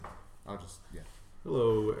Yeah.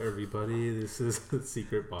 Hello, everybody. This is the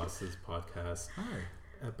Secret Bosses podcast. Hi.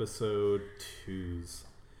 Episode 2's.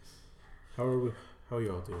 How are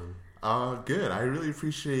y'all doing? Good. I really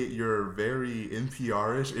appreciate your very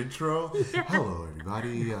NPR-ish intro. Hello,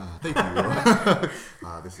 everybody. Thank you.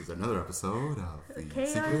 This is another episode of the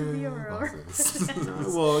Secret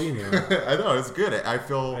Bosses. Well, you know. I know, it's good. I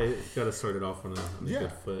feel... I got to start it off on a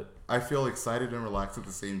good foot. I feel excited and relaxed at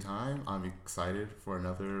the same time. I'm excited for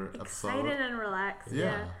another episode. Excited and relaxed.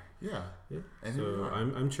 Yeah. And so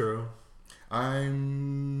I'm Churro.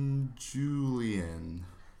 I'm Julian.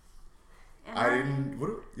 And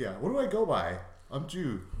What do I go by? I'm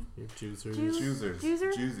You're Juicers.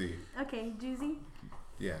 Juicy. Okay, Juicy.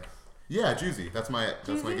 Yeah, Juicy. That's my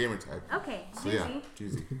gamer type. Okay, So Juicy. yeah,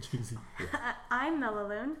 Juicy. Juicy. Yeah. I'm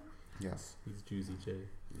Melaloon. Yes. He's Juicy J.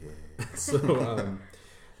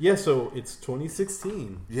 Yeah. So it's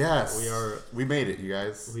 2016. Yes. We made it, you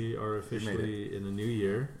guys. We are officially in a new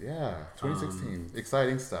year. Yeah, 2016.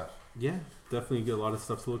 Exciting stuff. Yeah, definitely get a lot of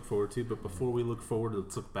stuff to look forward to. But before we look forward,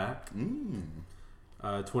 let's look back.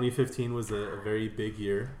 2015 was a very big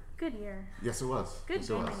year. Good year. Yes, it was. Good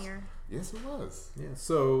gaming year. Yes, it was. Yeah,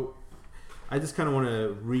 so I just kind of want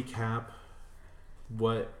to recap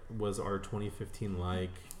what was our 2015 like.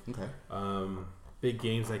 Okay. Big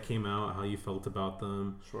games that came out, how you felt about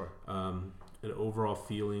them. Sure. An overall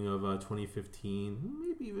feeling of 2015.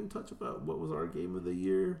 Maybe even touch about what was our game of the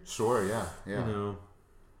year. Sure. Yeah. You know.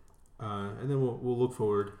 And then we'll look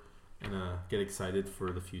forward and get excited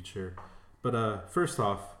for the future. But first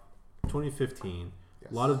off, 2015.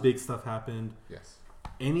 Yes. A lot of big stuff happened. Yes.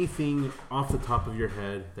 Anything off the top of your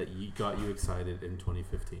head that got you excited in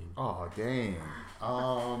 2015? Oh, dang.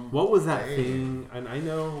 What was that thing? And I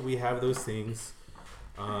know we have those things,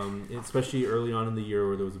 especially early on in the year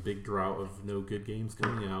where there was a big drought of no good games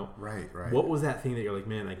coming out. Right. What was that thing that you're like,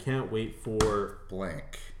 man, I can't wait for...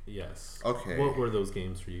 Blank. Yes. Okay. What were those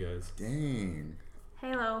games for you guys? Dang.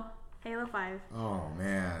 Halo 5. Oh,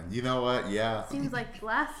 man. You know what? Yeah. Seems like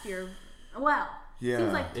last year. Well, yeah.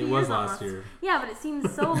 seems like 2 it years was last almost. year. Yeah, but it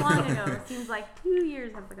seems so long ago. It seems like 2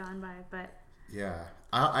 years have gone by. But yeah,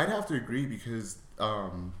 I'd have to agree because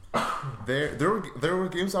there were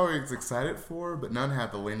games I was excited for, but none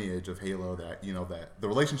had the lineage of Halo that that the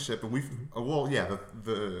relationship and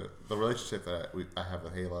the relationship that I have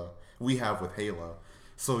with Halo, we have with Halo.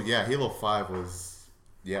 So yeah, Halo 5 was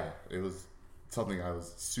it was something I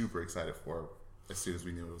was super excited for as soon as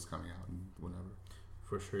we knew it was coming out and whatever.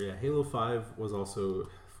 For sure, yeah. Halo 5 was also,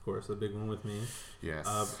 of course, a big one with me. Yes.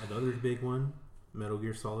 Another big one, Metal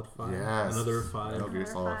Gear Solid 5. Yes. Another 5. Metal Gear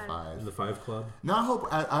Solid 5. In the 5 Club. Now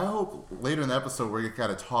I hope later in the episode we're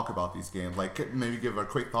gonna talk about these games. Like maybe give our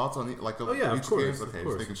quick thoughts on each of course, games. Okay, of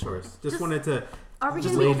course, just making sure. Just wanted to. are we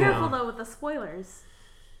just going to be lay careful down. though with the spoilers?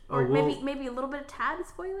 Oh, Or well- maybe a little bit of tad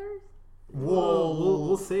spoilers?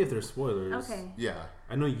 We'll say if there's spoilers. Okay. Yeah.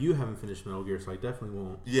 I know you haven't finished Metal Gear, so I definitely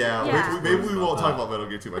won't. Yeah. Maybe we won't talk about Metal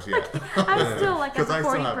Gear too much yet. I'm still like at 'Cause I the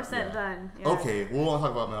still have- 40% done. Yeah. Okay, we won't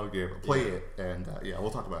talk about Metal Gear, but play it, and we'll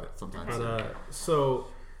talk about it sometime. But so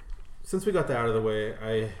since we got that out of the way,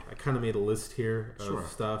 I kind of made a list here of Sure.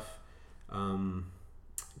 stuff,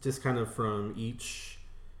 just kind of from each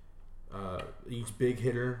big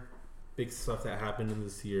hitter, big stuff that happened in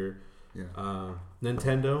this year. Yeah.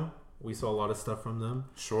 Nintendo, we saw a lot of stuff from them.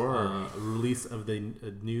 Sure. Release of the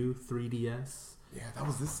new 3DS. Yeah, that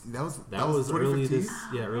was early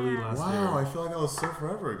 2015? early last year. Wow, I feel like that was so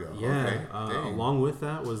forever ago. Yeah. Okay, dang. Along with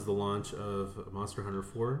that was the launch of Monster Hunter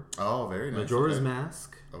 4. Oh, very nice. Majora's okay.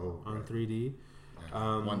 Mask on right. 3D.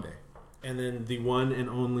 Yeah, one day. And then the one and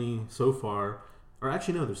only so far, or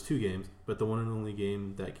actually no, there's 2 games, but the one and only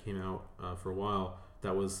game that came out for a while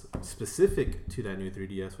that was specific to that new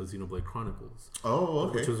 3DS was Xenoblade Chronicles. Oh,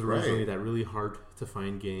 okay. Which was originally that really hard to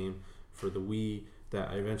find game for the Wii that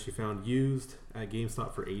I eventually found used at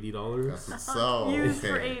GameStop for $80. That's so Used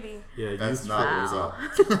okay. for 80. Yeah, that's used not for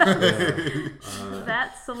what's up.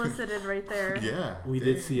 That's solicited right there. Yeah. We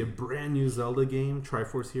did see a brand new Zelda game,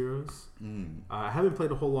 Triforce Heroes. I haven't played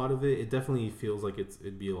a whole lot of it. It definitely feels like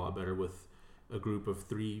it'd be a lot better with a group of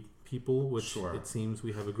 3 people, which it seems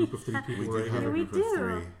we have a group of 3 people We right do have here. a group of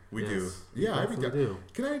 3. We do. Yeah, I do.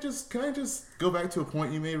 Can I just go back to a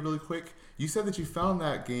point you made really quick? You said that you found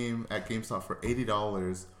that game at GameStop for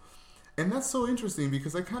 $80. And that's so interesting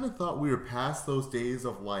because I kind of thought we were past those days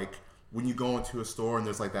of like when you go into a store and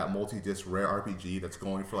there's like that multi-disc rare RPG that's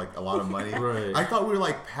going for like a lot of money. Right. I thought we were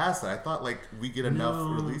like past that. I thought like we get enough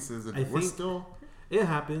releases and we're think still... It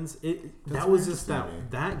happens. That was just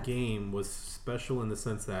that game was special in the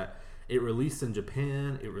sense that it released in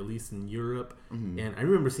Japan, it released in Europe, and I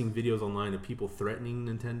remember seeing videos online of people threatening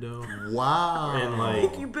Nintendo. Wow. And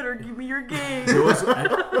like, you better give me your game.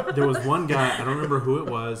 there was one guy, I don't remember who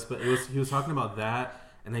it was, but he was talking about that,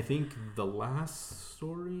 and I think The Last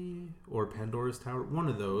Story or Pandora's Tower, one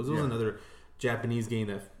of those. It was another Japanese game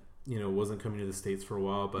that wasn't coming to the States for a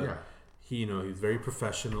while, but he was very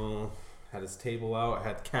professional. Had his table out,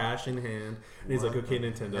 had cash in hand, and he's like, "Okay,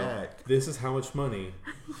 Nintendo, this is how much money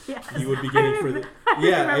you would be getting for the."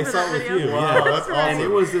 Yeah, I saw it with you. Wow, yeah, that's awesome. And it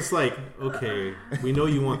was just like, okay, we know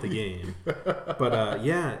you want the game, but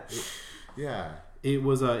it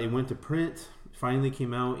was. It went to print. Finally,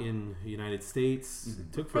 came out in the United States.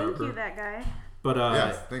 It took forever. Thank you, that guy. But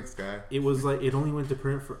yes, thanks, guy. It was like it only went to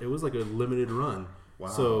print for. It was like a limited run. Wow.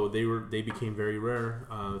 So they became very rare,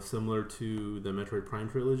 similar to the Metroid Prime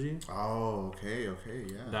trilogy. Oh, okay,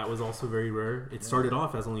 yeah. That was also very rare. It started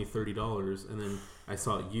off as only $30, and then I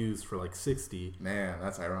saw it used for like $60. Man,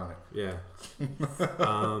 that's ironic. Yeah.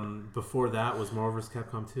 Before that was Marvel vs.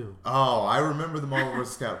 Capcom 2. Oh, I remember the Marvel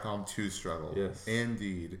vs. Capcom 2 struggle. Yes,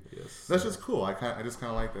 indeed. Yes, that's just cool. I just kind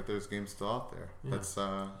of like that there's games still out there. Yeah. That's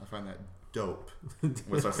I find that dope.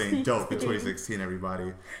 We'll start saying dope in 2016,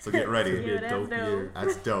 everybody. So get ready. It's gonna be a dope year.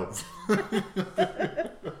 That's dope.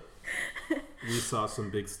 We saw some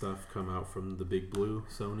big stuff come out from the Big Blue,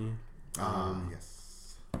 Sony.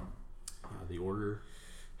 Yes. The Order.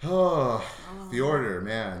 Oh, The Order,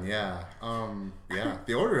 man. Yeah.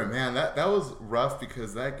 The Order, man. That was rough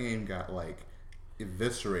because that game got like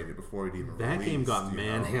eviscerated before it even that released. Game got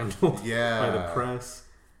manhandled by the press.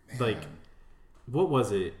 Man. Like, what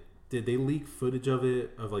was it? Did they leak footage of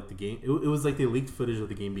it, of like the game? It was like they leaked footage of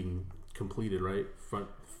the game being completed, right?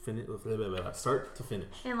 Start to finish.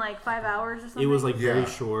 In like 5 hours or something? It was like very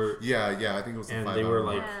short. Yeah, I think it was and 5 they were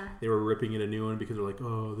hours. like, they were ripping it a new one because they're like,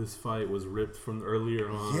 oh, this fight was ripped from earlier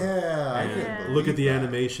on. Yeah, and look at the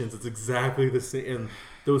animations. It's exactly the same. And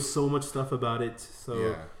there was so much stuff about it.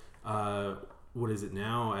 So, what is it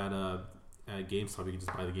now at GameStop? You can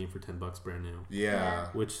just buy the game for $10 brand new. Yeah.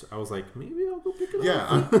 Which I was like, maybe I'll go pick it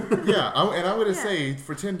up. And I'm gonna say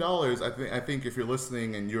for $10, I think if you're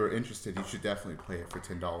listening and you're interested, you should definitely play it for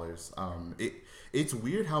 $10. It's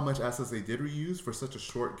weird how much assets they did reuse for such a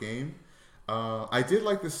short game. I did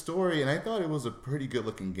like the story, and I thought it was a pretty good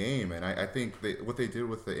looking game. And I think what they did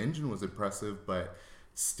with the engine was impressive, but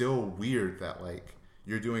still weird that like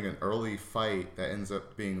you're doing an early fight that ends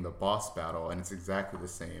up being the boss battle, and it's exactly the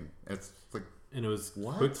same. It's like, and it was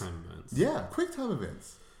quick time events. Yeah, quick time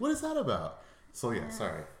events. What is that about? So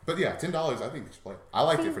sorry, but yeah, $10. I think you should play. I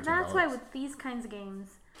liked it for $10. That's why with these kinds of games,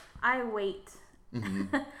 I wait, and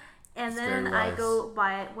it's then I go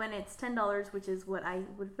buy it when it's $10, which is what I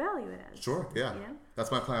would value it as. Sure, yeah. That's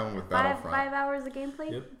my plan with Battlefront. 5 hours of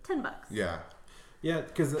gameplay, $10. Yeah,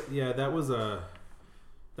 because that was a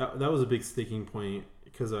big sticking point.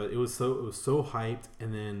 Because it was so hyped,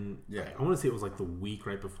 and then I want to say it was like the week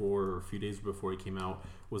right before or a few days before it came out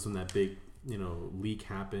was when that big leak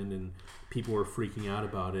happened, and people were freaking out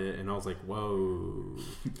about it, and I was like, whoa.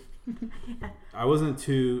 I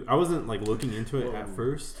wasn't like looking into it at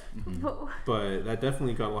first, but that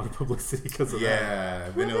definitely got a lot of publicity because of that.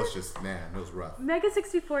 Yeah, then it was just, man, it was rough. Mega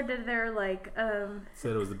 64 did their like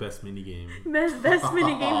said it was the best mini game. Best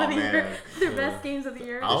mini game of the year. Their best games of the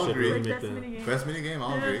year. I'll agree. Like best mini game.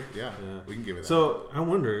 I'll agree. Yeah, we can give it that. So I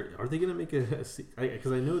wonder, are they gonna make because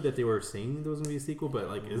I know that they were saying there was gonna be a sequel, but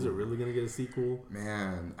like, is it really gonna get a sequel?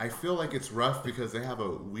 Man, I feel like it's rough because they have a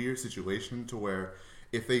weird situation to where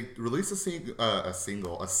if they release a sequel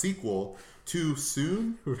too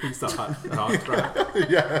soon, release a hot track.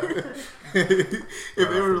 If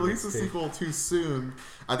they release a sequel too soon,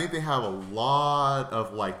 I think they have a lot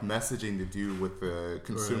of like messaging to do with the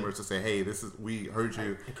consumers to say, "Hey, we heard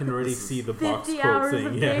you." I can already see the box 50 quote hours thing.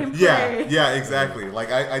 of Yeah, exactly.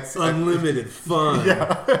 Like I'd unlimited fun.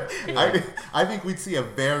 I think we'd see a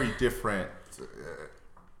very different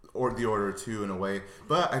The Order 2 in a way,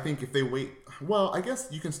 but I think if they wait. Well, I guess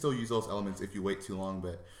you can still use those elements if you wait too long,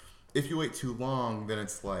 but if you wait too long, then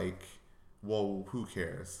it's like, well, who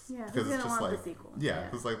cares? Yeah, because it's just like, the sequel. Yeah,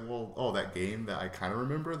 it's like, well, that game that I kind of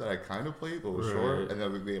remember that I kind of played, but was short, and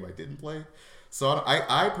then the game I didn't play. So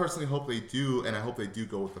I personally hope they do, and I hope they do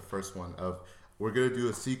go with the first one of, we're going to do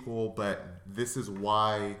a sequel, but this is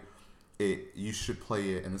why you should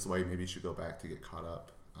play it, and this is why maybe you should go back to get caught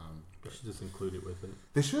up. They should just include it with it.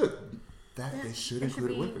 They should. They should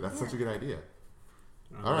include it with it. That's such a good idea.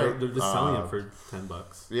 All right. They're just selling it for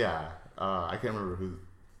 $10. Yeah. I can't remember who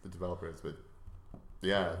the developer is, but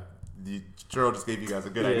Yeah. Churro just gave you guys a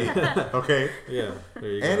good idea. Okay? Yeah,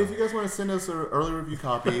 there you go. And if you guys want to send us an early review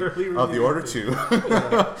copy of the Order 2.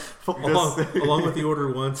 Along with the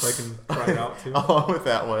Order 1, so I can try it out too. Along with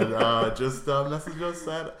that one, just message us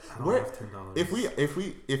at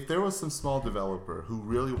 $10. if there was some small developer who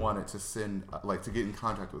really wanted to send to get in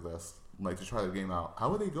contact with us, to try the game out, how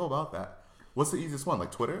would they go about that? What's the easiest one?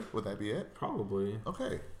 Like Twitter? Would that be it? Probably.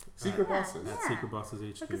 Okay. Secret Bosses. At Secret Bosses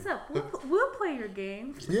HQ. Look us up. We'll play your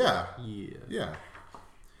game. Yeah. Yeah.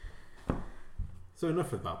 So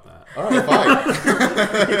enough about that. All right, fine.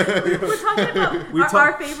 We're talking about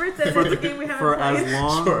our favorites and the game we haven't for played. as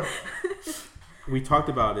long. Sure. We talked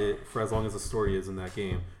about it for as long as the story is in that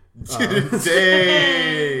game. Dang,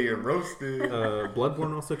 roasted.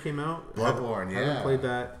 Bloodborne also came out. Bloodborne, I haven't played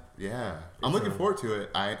that. Yeah, I'm looking forward to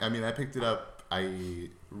it. I mean, I picked it up.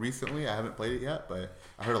 Recently. I haven't played it yet, but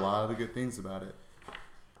I heard a lot of the good things about it.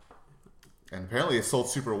 And apparently, it sold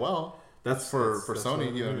super well. That's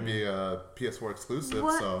Sony, to be a PS4 exclusive.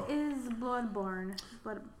 What is Bloodborne?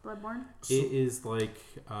 Bloodborne? It is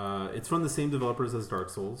it's from the same developers as Dark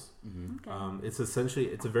Souls. Mm-hmm. Okay.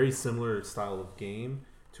 It's a very similar style of game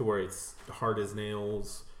to where it's hard as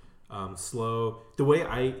nails, slow. The way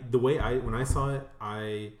I when I saw it,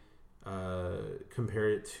 I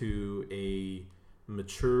compare it to a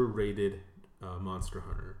mature rated Monster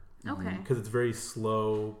Hunter. Okay. Because it's very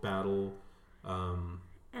slow battle.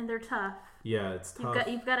 And they're tough. Yeah, it's tough.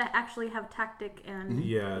 You've got to actually have tactic and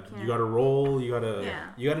you got to roll. You got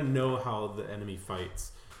to know how the enemy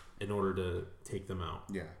fights in order to take them out.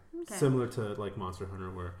 Yeah. Okay. Similar to Monster Hunter,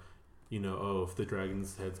 where if the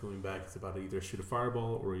dragon's head's going back, it's about to either shoot a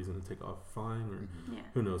fireball or he's going to take off flying or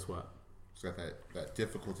who knows what. It's got that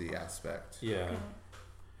difficulty aspect. Yeah. Okay.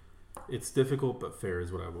 It's difficult but fair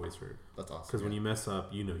is what I've always heard. That's awesome. Because when you mess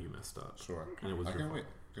up, you messed up. Sure. And it was I can't wait.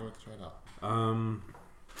 Can't wait to try it out.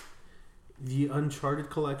 The Uncharted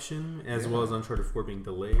collection, as well as Uncharted 4 being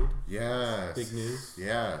delayed. Yes. Big news.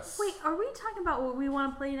 Yes. Wait, are we talking about what we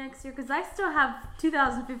want to play next year? Because I still have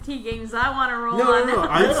 2015 games I want to roll on. No.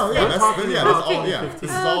 This is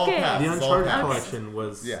all past. The Uncharted collection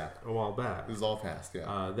was a while back. It was all past,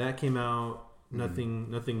 yeah. That came out, nothing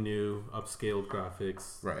new, upscaled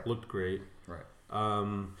graphics. Right. Looked great. Right.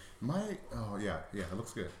 It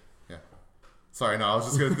looks good. Yeah. Sorry, no, I was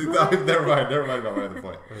just going to... never mind about my other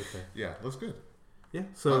point. Okay. Yeah, looks good. Yeah,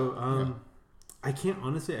 so I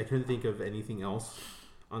couldn't think of anything else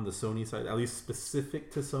on the Sony side, at least specific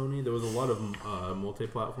to Sony. There was a lot of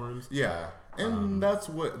multi-platforms. Yeah, and that's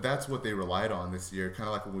what they relied on this year, kind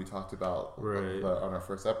of like when we talked about on our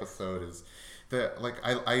first episode, is that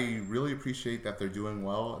I really appreciate that they're doing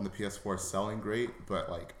well and the PS4 is selling great, but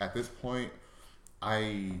at this point,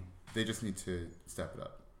 they just need to step it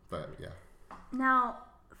up. But yeah. Now,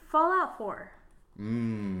 Fallout 4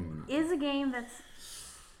 is a game that's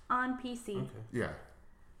on PC. Okay. Yeah.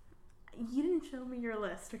 You didn't show me your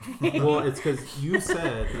list, okay? Well, it's because you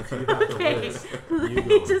said if you have the list, let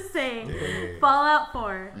me just say, Fallout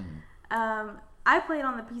 4. I played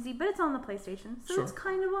on the PC, but it's on the PlayStation, so it's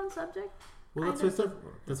kind of on subject. Well, that's what I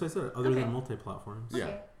said. Other than multi-platforms. Yeah.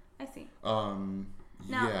 Okay, I see. Now,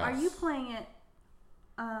 are you playing it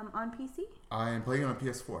on PC? I am playing it on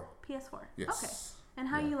PS4. PS4. Yes. Okay. And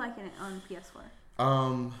how are you liking it on PS4?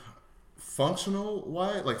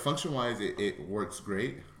 Function wise, it works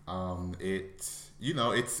great. It's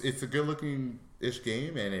a good looking ish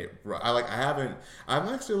game, and I'm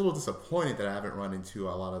actually a little disappointed that I haven't run into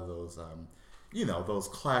a lot of those those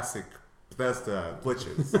classic Bethesda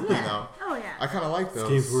glitches. Oh yeah. I kind of like those.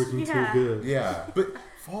 This game's working too good. Yeah, but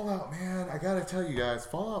Fallout, man, I gotta tell you guys,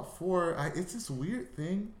 Fallout 4, it's this weird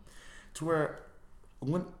thing to where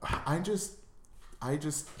when I just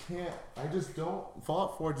don't.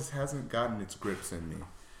 Fallout 4 just hasn't gotten its grips in me,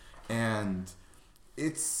 and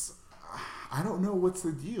I don't know what's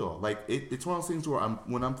the deal. It's one of those things where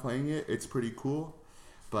when I'm playing it, it's pretty cool,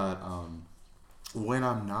 but when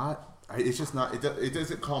I'm not, it's just not. It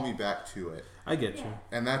doesn't call me back to it. I get you.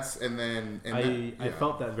 And I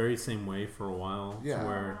felt that very same way for a while. Yeah.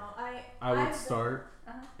 Where I would start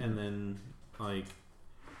and then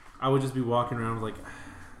I would just be walking around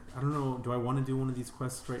I don't know, do I want to do one of these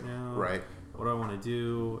quests right now? Right. What do I want to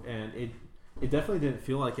do? And it definitely didn't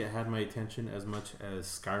feel like it had my attention as much as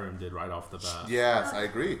Skyrim did right off the bat. Yes, I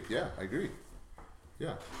agree. Yeah, I agree.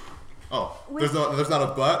 Yeah. Oh, there's not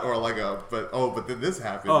a but or but then this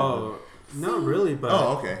happened. Oh, not really, but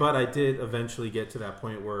okay. But I did eventually get to that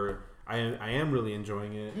point where I am really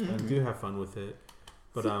enjoying it and do have fun with it.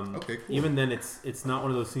 But okay, cool. Even then, it's not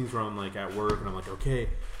one of those things where I'm at work and I'm okay.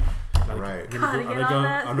 Right. I'm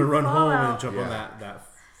gonna run home and jump on that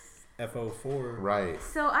FO4. Right.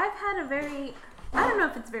 So I've had I don't know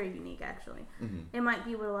if it's very unique actually. It might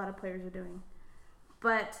be what a lot of players are doing.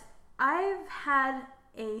 But I've had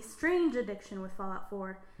a strange addiction with Fallout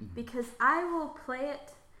 4 because I will play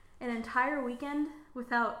it an entire weekend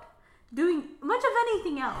without doing much of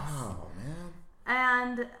anything else. Oh, man.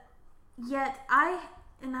 And yet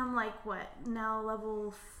I'm like, what, now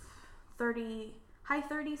level 30, high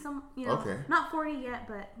 30s, okay. Not 40 yet,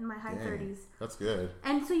 but in my high 30s. That's good.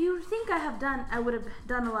 And so you think I would have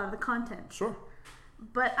done a lot of the content. Sure.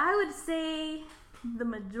 But I would say the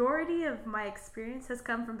majority of my experience has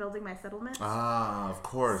come from building my settlements. Ah, of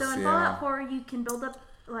course. So in Fallout 4, you can build up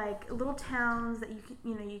like little towns that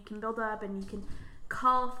you can build up, and you can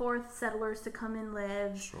call forth settlers to come and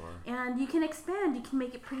live. Sure. And you can expand. You can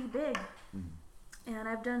make it pretty big. And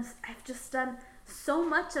I've just done so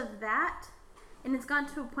much of that, and it's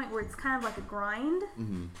gotten to a point where it's kind of like a grind.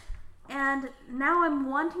 And now I'm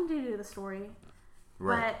wanting to do the story,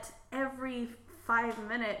 but every 5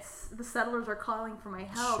 minutes the settlers are calling for my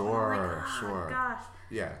help. Sure, and I'm like, sure. Gosh.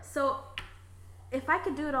 Yeah. So if I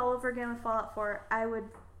could do it all over again with Fallout 4, I would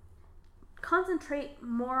concentrate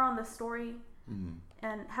more on the story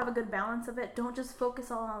and have a good balance of it. Don't just focus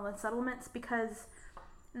all on the settlements, because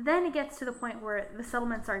then it gets to the point where the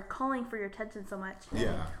settlements are calling for your attention so much.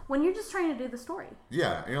 Yeah. When you're just trying to do the story.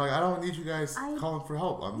 Yeah. And you're like, I don't need you guys calling for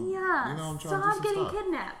help. I'm trying to do some getting stuff.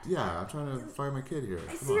 kidnapped. Yeah, I'm trying to find my kid here.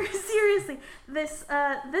 Seriously, this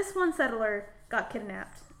one settler got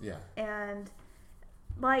kidnapped. Yeah. And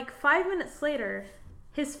like 5 minutes later,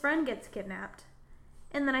 his friend gets kidnapped,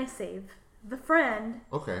 and then I save the friend.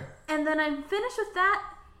 Okay. And then I'm finished with that,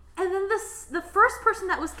 and then the first person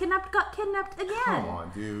that was kidnapped got kidnapped again. Come on,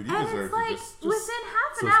 dude. You and deserve it's like to just within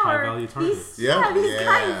half an high hour, value targets.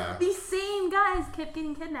 these same guys kept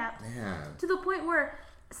getting kidnapped. Man. To the point where,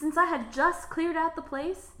 since I had just cleared out the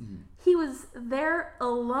place, he was there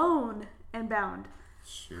alone and bound.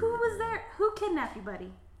 Shoot, Who was there? Who kidnapped you,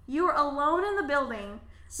 buddy? You were alone in the building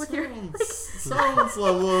with sounds a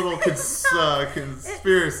little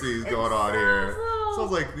conspiracies going on here.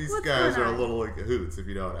 Sounds like these guys are a little in cahoots, if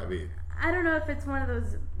you know what I mean. I don't know if it's one of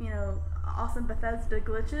those, awesome Bethesda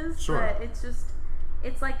glitches, sure. But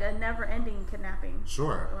it's like a never-ending kidnapping.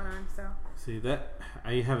 Sure. Going on. So see that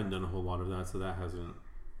I haven't done a whole lot of that, so that hasn't.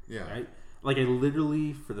 Yeah. I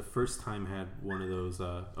literally for the first time had one of those.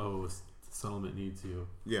 Settlement needs you.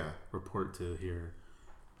 Yeah. Report to here,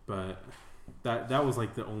 but that was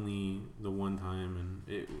like the one time, and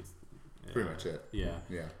it was pretty much it. Yeah.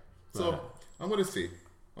 Yeah. So I'm gonna see.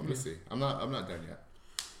 I'm not done yet.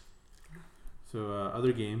 So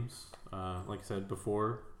other games, like I said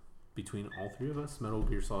before, between all three of us, Metal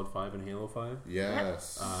Gear Solid 5 and Halo 5.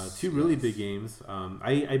 Yes. Two really big games.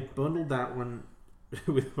 I bundled that one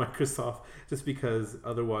with Microsoft just because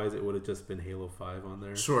otherwise it would have just been Halo 5 on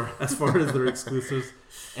there. Sure. As far as their exclusives.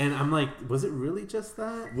 And I'm like, was it really just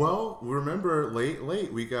that? Well, remember,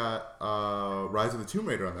 late, we got Rise of the Tomb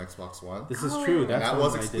Raider on the Xbox One. This is true. That's that one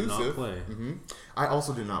was exclusive. I did not play. Mm-hmm. I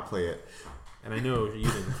also did not play it. And I know you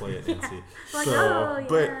didn't play it, Nancy. Like,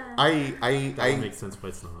 but I that makes sense why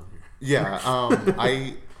it's not on here. Yeah,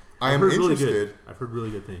 I am interested. I've heard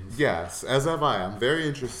really good things. Yes, as have I. I'm very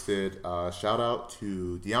interested. Shout out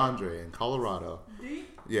to DeAndre in Colorado.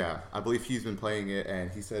 Yeah, I believe he's been playing it,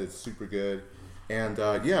 and he said it's super good. And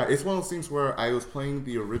it's one of those things where I was playing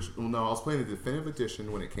the original. No, I was playing the definitive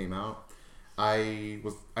edition when it came out. I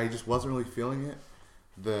just wasn't really feeling it.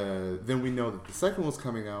 Then we know that the second one was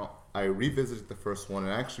coming out. I revisited the first one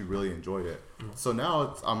and I actually really enjoyed it. So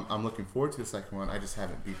now I'm looking forward to the second one. I just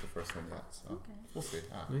haven't beat the first one yet. So we'll see.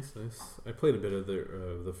 Nice. I played a bit of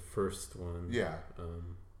the first one. Yeah.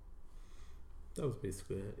 That was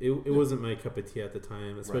basically it. It wasn't my cup of tea at the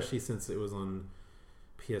time, especially since it was on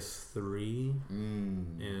PS3.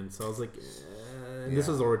 And so I was like, and this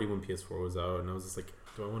was already when PS4 was out, and I was just like,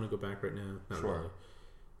 do I want to go back right now? Not really.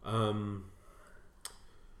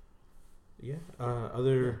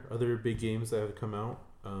 Other big games that have come out.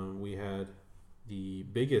 We had the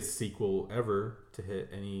biggest sequel ever to hit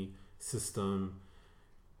any system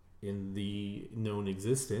in the known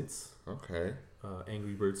existence. Okay.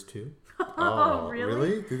 Angry Birds 2. Oh,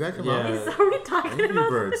 really? Did that come out? Are we talking Angry about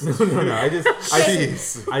Birds. No.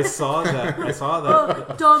 I saw that.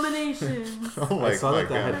 Oh, domination. I saw that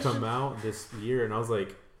had come out this year, and I was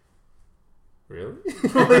like, really?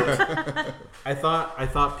 I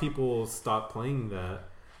thought people stopped playing that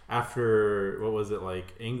after, what was it,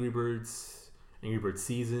 like Angry Birds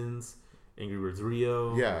Seasons, Angry Birds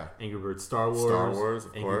Rio, Yeah. Angry Birds Star Wars,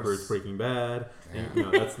 of Angry course. Birds Breaking Bad.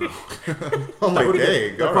 No, that's not. Oh my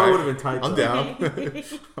dang! That probably would have been tied. I'm down.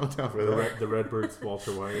 I'm down for that. The Redbirds,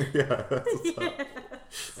 Walter White. Yeah, that's what's up.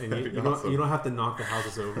 And you don't have to knock the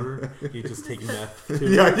houses over. You just take meth.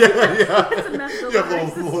 Yeah. It's a meth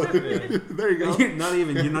Yeah, there you go. You're not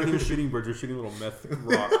even shooting birds. You're shooting little meth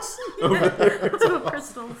rocks over there. Little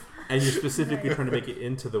crystals. And you're specifically trying to make it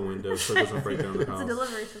into the window so it doesn't break down the house. It's a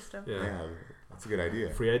delivery system. Yeah. That's a good idea.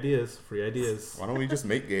 Free ideas. Why don't we just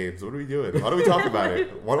make games? What are we doing? Why don't we talk about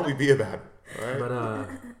it? Why don't we be about it? All right? But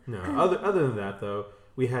no. Other than that, though,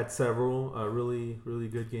 we had several really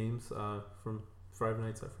good games from Five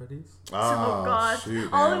Nights at Freddy's. Oh gosh!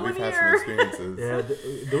 Shoot, all man. in We've one had some year. experiences. Yeah,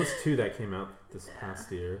 those two that came out this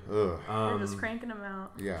past year. Ugh. We're just cranking them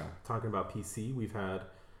out. Yeah. Talking about PC, we've had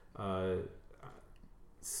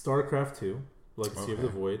StarCraft 2, Legacy of the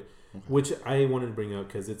Void, which I wanted to bring up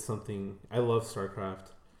because it's something I love.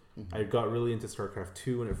 StarCraft. I got really into StarCraft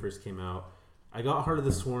 2 when it first came out. I got Heart of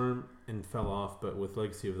the Swarm and fell off, but with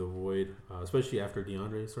Legacy of the Void, especially after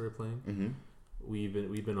DeAndre started playing, we've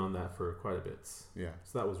been on that for quite a bit. Yeah.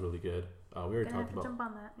 So that was really good. We already Gonna have talked to about. jump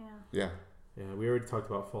on that. Yeah. Yeah, we already talked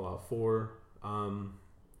about Fallout 4.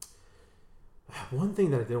 One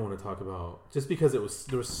thing that I did want to talk about, just because there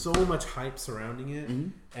was so much hype surrounding it,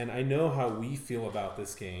 and I know how we feel about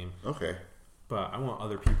this game. Okay. But I want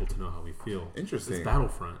other people to know how we feel. Interesting. It's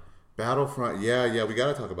Battlefront. Battlefront. Yeah. We got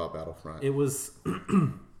to talk about Battlefront. It was.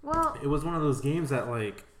 Well, it was one of those games that,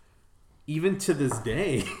 like, even to this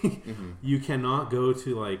day, you cannot go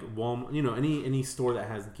to like Walmart, any store that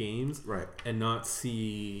has games, right, and not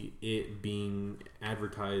see it being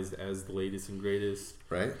advertised as the latest and greatest,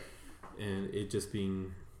 right, and it just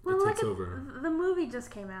being well, it takes over. The movie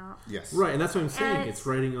just came out. Yes, right, and that's what I'm saying. It's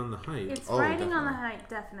riding on the hype. It's riding on the hype,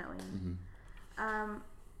 definitely.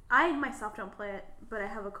 I myself don't play it, but I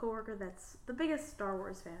have a coworker that's the biggest Star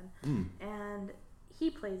Wars fan, and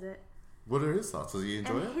he plays it. What are his thoughts? Does he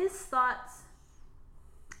enjoy it? His thoughts,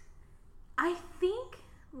 I think.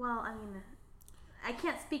 Well, I mean, I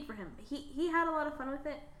can't speak for him. He had a lot of fun with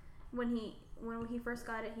it when he first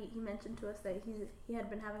got it. He mentioned to us that he had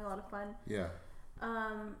been having a lot of fun. Yeah.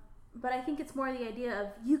 But I think it's more the idea of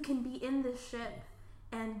you can be in this ship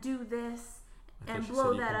and do this and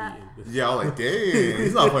blow that up. Yeah, I'm like, dang,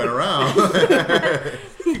 he's not playing around.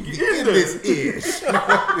 In this ish.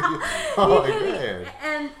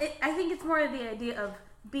 I think it's more the idea of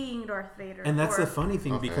being Darth Vader. And that's the funny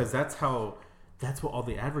thing, because that's what all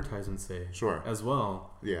the advertisements say. Sure. As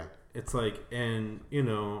well. Yeah. It's like, and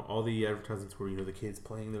all the advertisements were the kids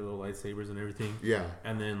playing their little lightsabers and everything. Yeah.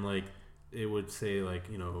 And then like it would say like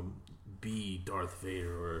be Darth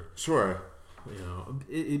Vader or sure.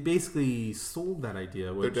 It basically sold that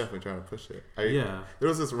idea. Which, they're definitely trying to push it. There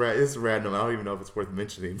was this it's random. I don't even know if it's worth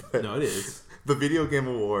mentioning. But no, it is. The Video Game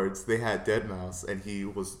Awards, they had Deadmau5, and he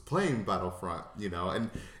was playing Battlefront.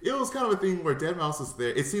 And it was kind of a thing where Deadmau5 was there.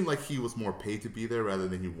 It seemed like he was more paid to be there rather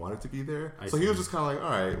than he wanted to be there. So he was just kind of like,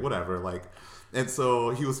 all right, whatever, like. And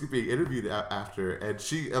so he was being interviewed after, and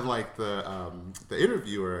the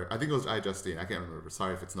interviewer, I think it was iJustine, I can't remember.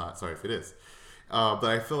 Sorry if it's not. Sorry if it is. But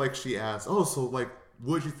I feel like she asked, "Oh, so like,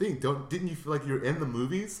 what'd you think? Didn't you feel like you're in the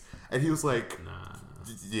movies?" And he was like, "Nah,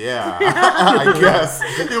 yeah, I guess."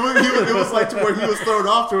 It was like to where he was thrown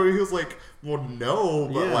off to where he was like, "Well, no,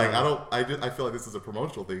 but like I feel like this is a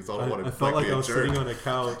promotional thing, so I don't want to." I felt like I was sitting on a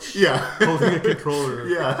couch, holding a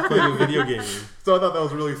controller, playing a video game. So I thought that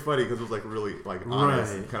was really funny because it was like really like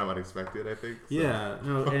honest and kind of unexpected. I think. So. Yeah,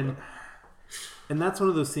 no, and that's one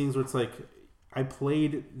of those things where it's like. I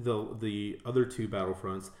played the other two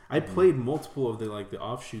Battlefronts. I played multiple of the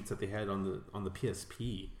offshoots that they had on the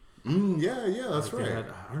PSP. Yeah, that's right.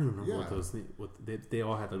 I don't even remember what they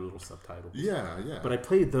all had their little subtitles. Yeah. But I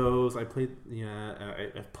played those. I played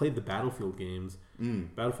I played the Battlefield games.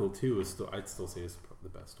 Battlefield 2 is I'd still say is the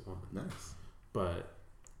best one. Nice. But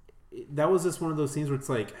that was just one of those things where it's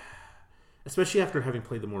like, especially after having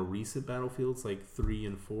played the more recent Battlefields like 3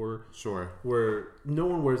 and 4, sure, where no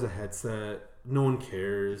one wears a headset. No one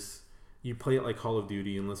cares. You play it like Call of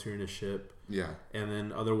Duty unless you're in a ship. Yeah. And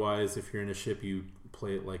then otherwise, if you're in a ship, you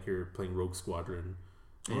play it like you're playing Rogue Squadron.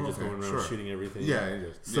 And you're just going around shooting everything. Yeah, it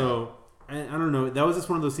is. So, I don't know. That was just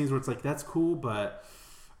one of those things where it's like, that's cool, but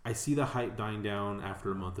I see the hype dying down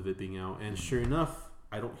after a month of it being out. And sure enough,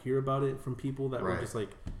 I don't hear about it from people that were just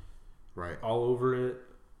like all over it.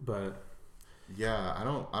 But yeah, I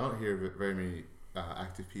don't hear very many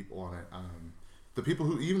active people on it. the people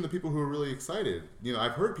who are really excited. You know,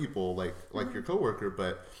 I've heard people like your coworker,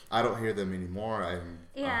 but I don't hear them anymore.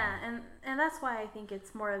 And that's why I think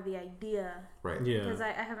it's more of the idea, right? Yeah, because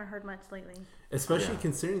I haven't heard much lately. Especially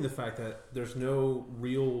considering the fact that there's no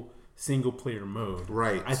real single player mode.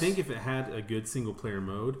 Right. I think if it had a good single player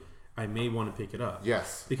mode, I may want to pick it up.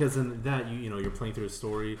 Yes. Because in that you're playing through a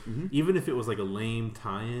story, even if it was like a lame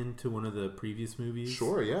tie-in to one of the previous movies.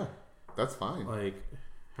 Sure. Yeah, that's fine. Like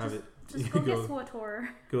have it. Just go get SWTOR.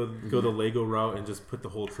 Go the Lego route and just put the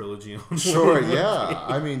whole trilogy on. Sure, yeah.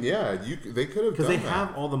 I mean, yeah, they could have, because they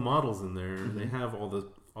have all the models in there. They have all the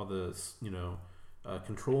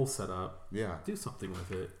control set up. Yeah, do something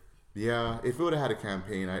with it. Yeah, if it would have had a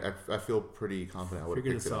campaign, I feel pretty confident I would have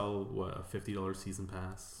picked it up. Figure to sell a $50 season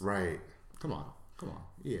pass. Right. Come on,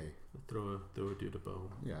 EA. Throw a dude a bone.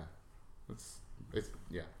 Yeah, it's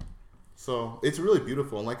yeah. So it's really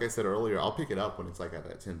beautiful, and like I said earlier, I'll pick it up when it's like at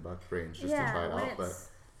that $10 range just to try it out. But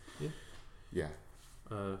yeah.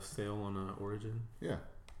 Sale on Origin. Yeah.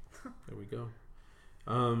 There we go.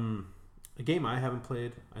 A game I haven't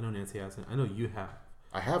played. I know Nancy hasn't. I know you have.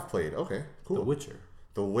 I have played. Okay, cool. The Witcher.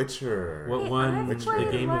 The Witcher. What won the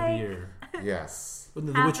game of the year? Yes.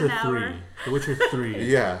 The Witcher 3. The Witcher 3.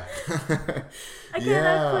 Yeah. Again,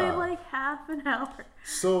 I played like half an hour.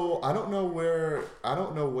 So I don't know where.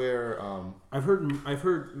 I've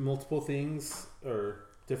heard multiple things or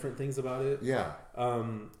different things about it. Yeah.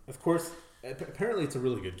 Of course, apparently it's a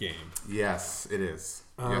really good game. Yes, it is.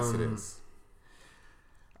 Yes, it is.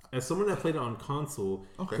 As someone that played it on console,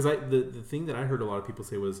 because the thing that I heard a lot of people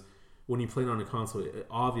say was when you play it on a console, it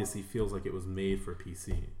obviously feels like it was made for PC.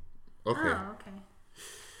 Okay. Oh, okay.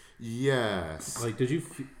 Yes. Like, did you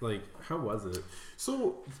how was it?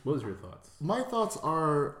 So, what was your thoughts? My thoughts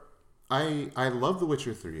are, I love The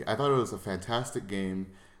Witcher 3. I thought it was a fantastic game,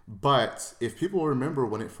 but if people remember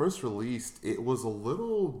when it first released, it was a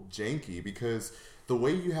little janky because the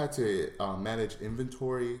way you had to manage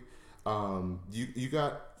inventory, you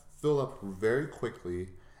got filled up very quickly,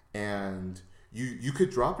 and you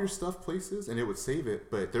could drop your stuff places and it would save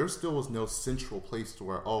it, but there still was no central place to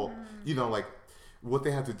where like. What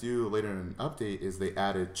they had to do later in an update is they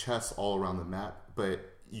added chests all around the map, but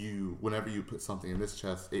whenever you put something in this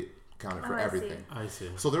chest, it counted for everything. I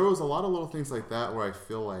see. So there was a lot of little things like that where I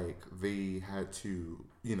feel like they had to,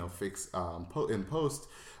 fix in post.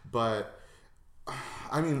 But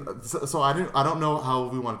I mean, so I don't know how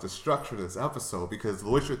we wanted to structure this episode because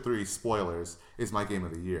The Witcher 3 spoilers is my game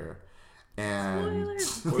of the year. And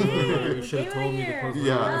spoilers. You should have told me to post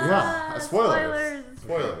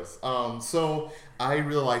Spoilers. So I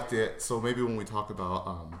really liked it. So maybe when we talk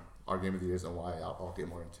about our game of the years and why, I'll get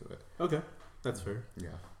more into it. Okay, that's fair.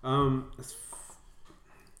 Yeah. As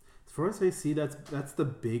far as I see, that's the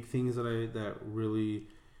big things that really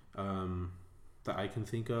that I can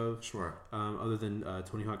think of. Sure. Other than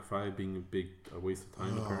Tony Hawk 5 being a big waste of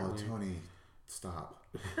time. Apparently. Tony, stop.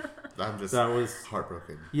 I'm just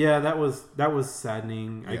heartbroken. Yeah, that was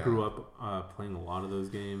saddening. Yeah. I grew up playing a lot of those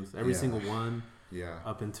games. Every single one. Yeah.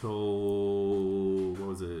 Up until what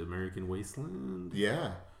was it, American Wasteland?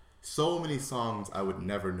 Yeah. So many songs I would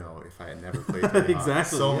never know if I had never played Tony Hawk.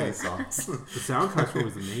 Exactly. So many songs. The soundtrack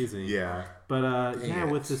was amazing. Yeah. But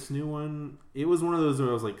with this new one, it was one of those where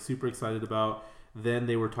I was like super excited about. Then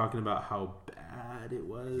they were talking about how bad it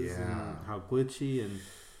was and how glitchy, and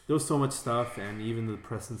there was so much stuff, and even the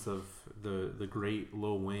presence of the great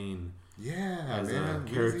Lil Wayne as a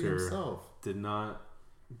character did not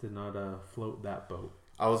float that boat.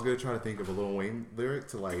 I was gonna try to think of a Lil Wayne lyric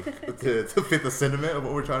to to fit the sentiment of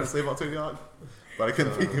what we're trying to say about Tony Hawk, but I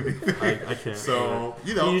couldn't think of anything. I can't. So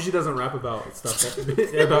he usually doesn't rap about stuff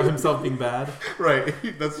about himself being bad. Right,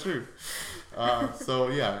 that's true. So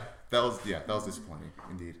that was disappointing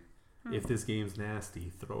indeed. If this game's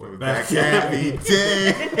nasty, throw it back at me.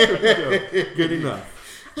 Good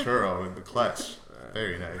enough. Churro in the clutch.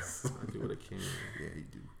 Very nice. I do what I can. Yeah, you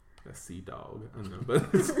do. A sea dog. I don't know, but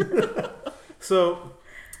so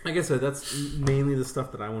like I said, that's mainly the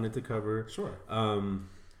stuff that I wanted to cover. Sure.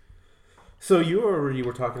 So you already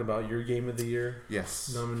were talking about your game of the year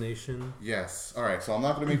nomination. Yes. All right. So I'm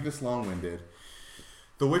not going to make this long-winded.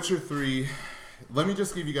 The Witcher 3. Let me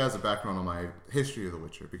just give you guys a background on my history of The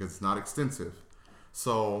Witcher because it's not extensive.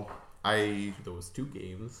 So there was 2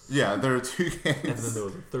 games. Yeah, there are 2 games. And then there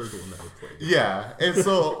was a third one that I played. Yeah, and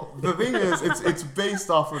so the thing is, it's based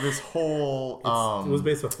off of this whole. It was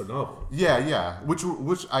based off the novel. Yeah,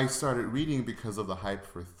 which I started reading because of the hype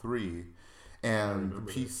for 3, And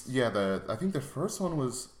I think the first one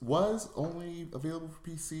was only available for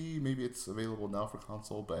PC. Maybe it's available now for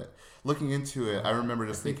console. But looking into it, I remember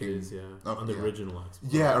just thinking, it is, on the original Xbox.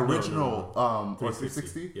 Yeah, original. No.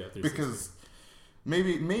 360. Yeah, 360. Because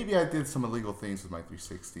maybe I did some illegal things with my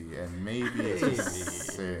 360, and maybe it's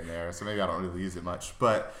just sitting there. So maybe I don't really use it much.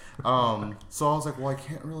 But so I was like, well, I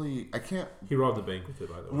can't. He robbed the bank with it,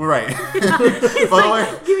 by the way. Right. He's By the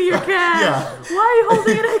like, way, give me your cash. Yeah. Why are you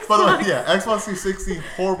holding an Xbox? By the way, yeah, Xbox 360,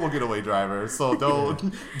 horrible getaway driver. So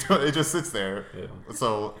don't it just sits there. Yeah.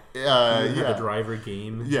 So The driver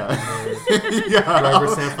game. Yeah. Driver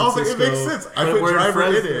San Francisco. I was like, it makes sense. I put driver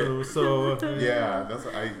in it. So Yeah,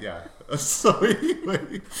 So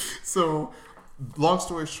anyway, long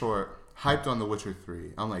story short, hyped on The Witcher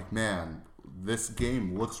 3. I'm like, man, this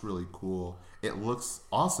game looks really cool. It looks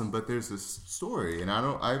awesome, but there's this story, and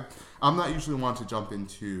I'm not usually one to jump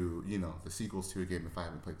into, the sequels to a game if I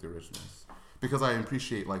haven't played the originals, because I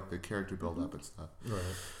appreciate like the character build up and stuff. Right.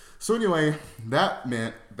 So anyway, that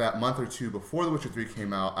meant that month or two before The Witcher 3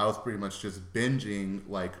 came out, I was pretty much just binging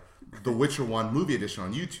like The Witcher 1 movie edition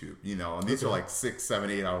on YouTube, and these are like 6,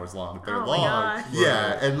 7, 8 hours long. They're long. My gosh.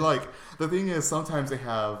 Yeah, and like the thing is, sometimes they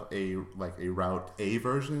have a Route A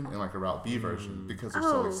version and like a Route B version because they're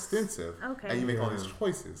so extensive. Okay. And you make all these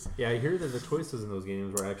choices. Yeah, I hear that the choices in those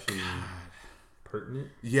games were actually pertinent.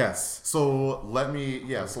 Yes. So what I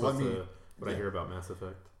hear about Mass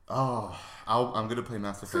Effect. Oh, I'm gonna play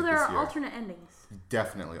Mass Effect. So there this are year. alternate endings.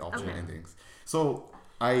 Definitely alternate endings. So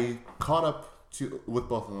I caught up with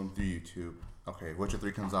both of them through YouTube. Okay, Witcher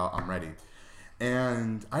 3 comes out, I'm ready.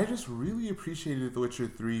 And I just really appreciated The Witcher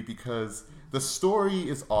 3 because the story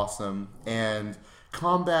is awesome and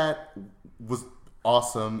combat was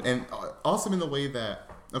awesome, and awesome in the way that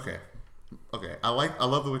I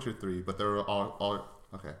love The Witcher 3, but there are all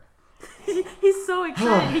okay. He's so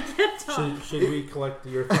excited. He can't talk. Should we collect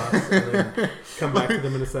your thoughts and then come back to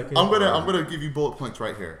them in a second? I'm gonna give you bullet points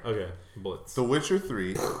right here. Okay, bullets. The Witcher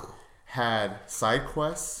 3 had side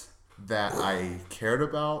quests that I cared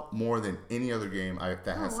about more than any other game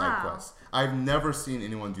that has side quests. I've never seen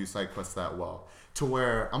anyone do side quests that well. To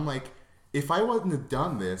where I'm like, if I wouldn't have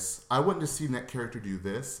done this, I wouldn't have seen that character do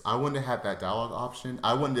this. I wouldn't have had that dialogue option.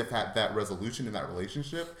 I wouldn't have had that resolution in that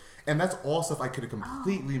relationship. And that's all stuff I could have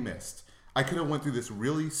completely missed. I could have went through this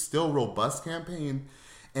really still robust campaign.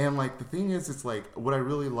 And like the thing is, it's like what I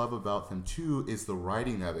really love about them too is the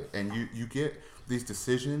writing of it. And you get these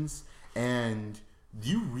decisions and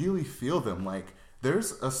you really feel them. Like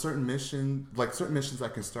there's a certain mission, like certain missions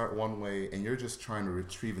that can start one way and you're just trying to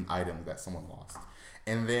retrieve an item that someone lost.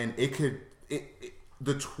 And then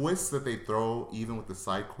the twists that they throw even with the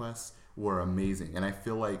side quests were amazing. And I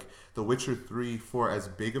feel like The Witcher 3, for as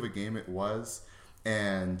big of a game it was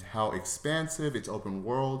and how expansive its open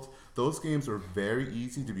world, those games are very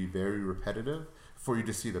easy to be very repetitive for you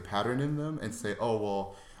to see the pattern in them and say, oh,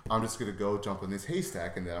 well, I'm just going to go jump in this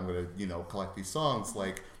haystack and then I'm going to, collect these songs.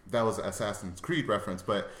 Like that was an Assassin's Creed reference,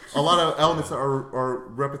 but a lot of elements are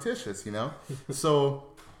repetitious, So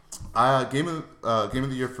game of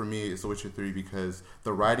the year for me is The Witcher 3 because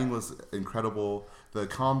the writing was incredible. The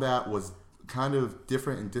combat was kind of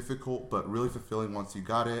different and difficult, but really fulfilling once you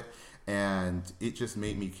got it. And it just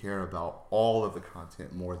made me care about all of the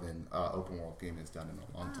content more than open world game has done in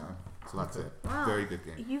a long time. So that's it. Wow. Very good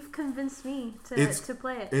game. You've convinced me to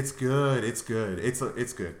play it. It's good. It's good. It's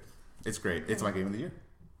good. It's great. It's my game of the year.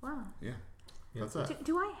 Wow. Yeah. That's it.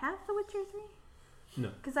 Do I have The Witcher 3? No.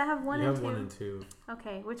 Because I have 1 you and 2. You have 1 and 2.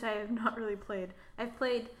 Okay, which I have not really played. I've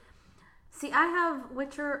played... See, I have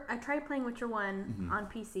Witcher... I tried playing Witcher 1 on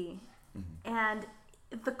PC. And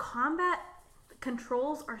the combat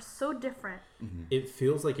controls are so different. It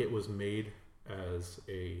feels like it was made as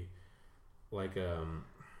a...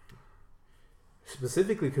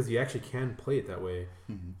 specifically because you actually can play it that way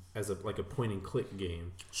as a point and click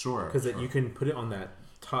game. Sure. Because you can put it on that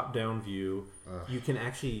top down view. You can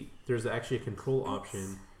there's actually a control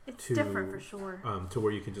option. It's different for sure. To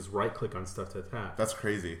where you can just right click on stuff to attack. That's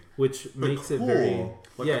crazy. Which makes it very.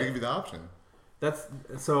 They give you the option.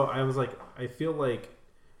 So I was like, I feel like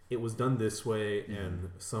it was done this way, and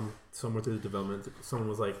somewhere through the development, someone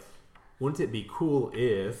was like, wouldn't it be cool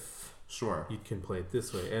if you can play it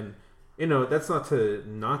this way? And that's not to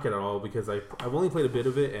knock it at all because I've only played a bit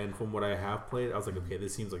of it, and from what I have played, I was like, okay,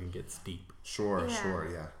 this seems like it gets deep. Sure,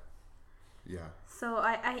 yeah. So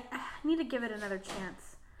I need to give it another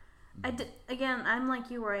chance. Again, I'm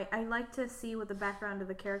like you, where I like to see what the background of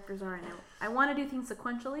the characters are, and I want to do things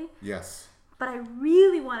sequentially. Yes. but I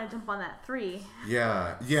really want to jump on that 3.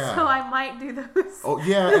 Yeah. So I might do those. Oh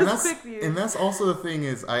yeah, those and that's also the thing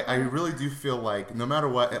is I really do feel like no matter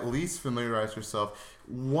what, at least familiarize yourself.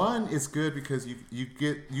 1 is good because you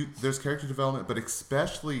get there's character development, but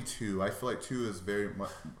especially 2, I feel like 2 is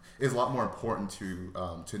is a lot more important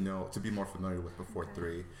to know, to be more familiar with before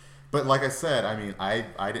 3. But like I said, I mean,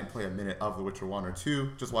 I didn't play a minute of The Witcher 1 or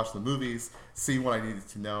 2, just watched the movies, see what I needed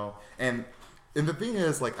to know. And the thing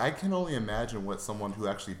is, like, I can only imagine what someone who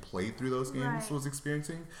actually played through those games was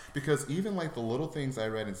experiencing. Because even, like, the little things I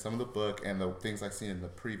read in some of the book and the things I've seen in the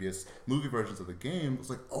previous movie versions of the game was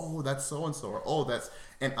like, oh, that's so-and-so, or oh, that's...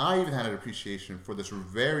 And I even had an appreciation for this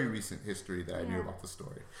very recent history that I knew about the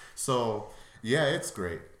story. So, yeah, it's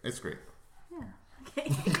great. It's great. Yeah.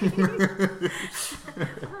 Okay.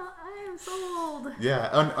 I am sold. Yeah,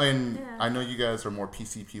 and I know you guys are more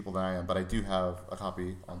PC people than I am, but I do have a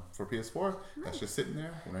copy for PS4 that's just sitting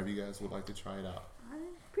there whenever you guys would like to try it out. I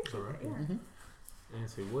appreciate it. Yeah. Mm-hmm. And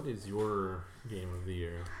so, what is your game of the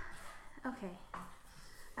year? Okay.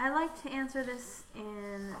 I like to answer this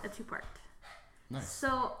in a 2-part. Nice.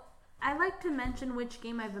 So, I like to mention which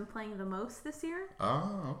game I've been playing the most this year.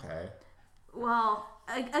 Oh, okay. Well,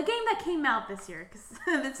 a game that came out this year, because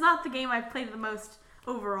it's not the game I've played the most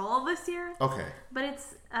overall this year. Okay. But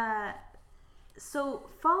it's, so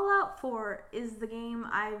Fallout 4 is the game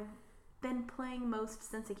I've been playing most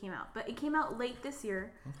since it came out. But it came out late this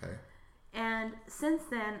year. Okay. And since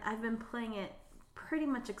then, I've been playing it pretty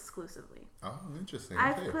much exclusively. Oh, interesting.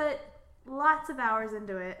 I've put lots of hours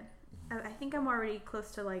into it. I think I'm already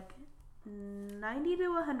close to like 90 to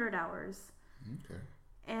 100 hours. Okay.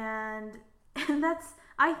 And that's,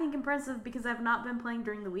 I think, impressive because I've not been playing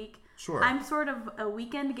during the week. Sure. I'm sort of a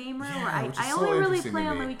weekend gamer where I so only really play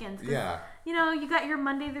on the weekends. Yeah. You know, you got your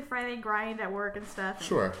Monday through Friday grind at work and stuff. And,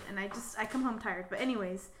 sure. And I come home tired. But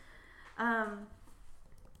anyways,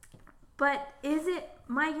 but is it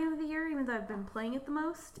my game of the year, even though I've been playing it the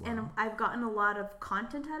most and I've gotten a lot of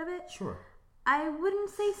content out of it? Sure. I wouldn't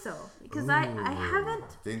say so because I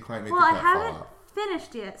haven't. Didn't quite make I haven't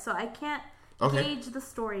finished yet, so I can't Okay. gauge the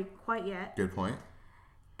story quite yet. Good point.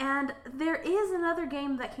 And there is another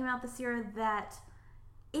game that came out this year that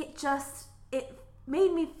it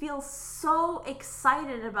made me feel so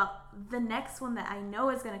excited about the next one that I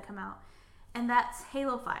know is going to come out. And that's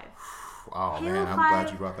Halo 5. Oh, Halo man, 5, I'm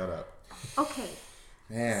glad you brought that up. Okay.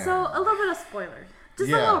 Man. So, a little bit of spoiler.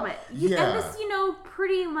 Just a little bit. And this, you know,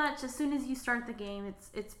 pretty much as soon as you start the game,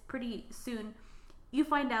 it's pretty soon, you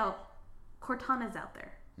find out Cortana's out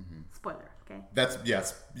there. Mm-hmm. Spoiler, okay? That's,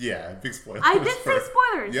 big spoiler. I did say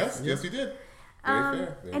spoilers. Yes, you did. Very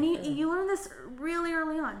fair. And you learn this really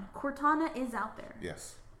early on. Cortana is out there.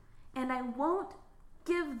 Yes. And I won't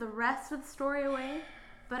give the rest of the story away,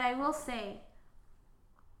 but I will say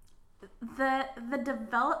the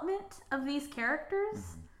development of these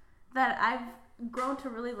characters that I've grown to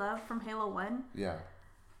really love from Halo 1. Yeah.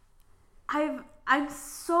 I'm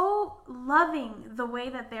so loving the way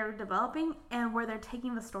that they're developing and where they're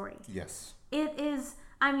taking the story. Yes. It is,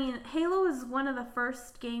 I mean, Halo is one of the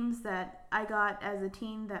first games that I got as a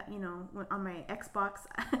teen that, you know, on my Xbox.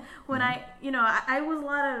 When I did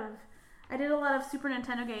a lot of Super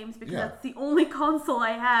Nintendo games because that's the only console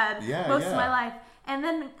I had most of my life. And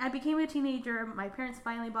then I became a teenager. My parents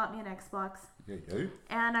finally bought me an Xbox. Yeah.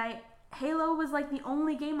 And Halo was like the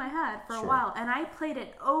only game I had for a while. And I played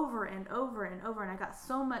it over and over and over. And I got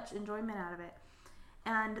so much enjoyment out of it.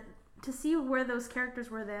 And to see where those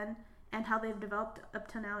characters were then and how they've developed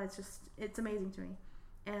up to now, it's amazing to me.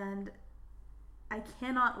 And I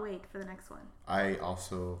cannot wait for the next one. I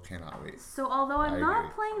also cannot wait. So although I'm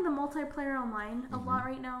not playing the multiplayer online a lot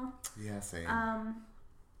right now. Yeah, same.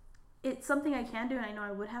 It's something I can do and I know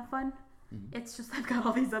I would have fun. It's just I've got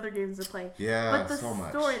all these other games to play. Yeah, but the so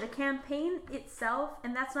much. story, the campaign itself,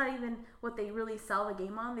 and that's not even what they really sell the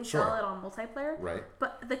game on. They sell it on multiplayer. Right.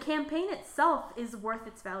 But the campaign itself is worth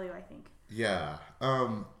its value, I think. Yeah.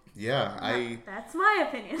 That's my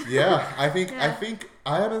opinion. Yeah, I think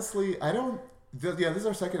I honestly I don't. This is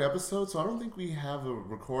our second episode, so I don't think we have a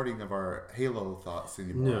recording of our Halo thoughts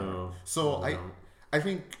anymore. No. So I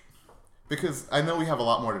think. Because I know we have a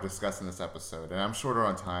lot more to discuss in this episode, and I'm shorter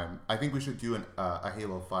on time. I think we should do a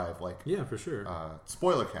Halo 5 for sure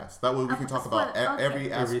spoiler cast. That way we can talk about every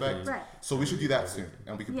aspect. Everything. Right. So we should do that soon,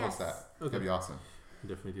 and we can post that. Okay. That'd be awesome.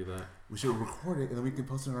 Definitely do that. We should record it, and then we can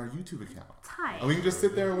post it on our YouTube account. Tight. And we can just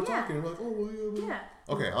sit there and we're talking. And we're like, oh, well, Yeah.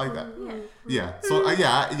 Okay, I like that. Yeah. So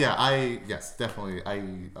yes, definitely.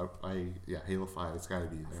 Halo 5. It's got to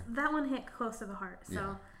be there. That one hit close to the heart.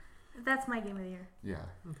 So that's my game of the year. Yeah.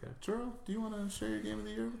 Okay. Churro, do you want to share your game of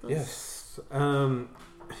the year with us? Yes.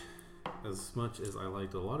 as much as I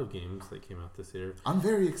liked a lot of games that came out this year. I'm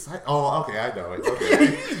very excited. Oh, okay, I know it. Okay.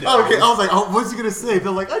 Okay, I was like, oh, what's he going to say?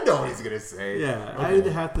 They're like, I know what he's going to say. Yeah, okay.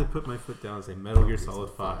 I had to put my foot down and say Metal Gear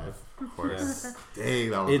Solid 5. Of course. Yeah. Dang,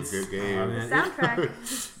 that was a good game. The soundtrack.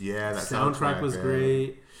 Yeah, that soundtrack was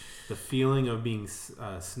great. The feeling of being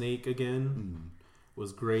Snake again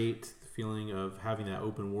was great. The feeling of having that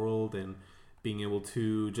open world and being able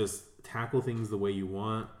to just tackle things the way you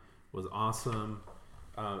want was awesome.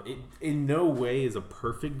 It in no way is a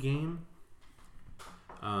perfect game.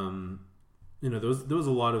 There was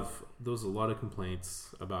a lot of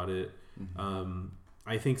complaints about it.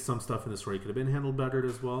 I think some stuff in the story could have been handled better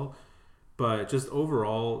as well, but just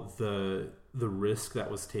overall the risk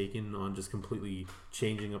that was taken on just completely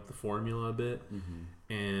changing up the formula a bit,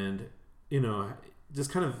 and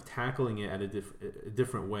just kind of tackling it at a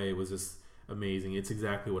different way was just amazing. It's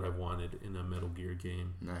exactly what I wanted in a Metal Gear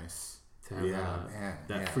game. Nice. To have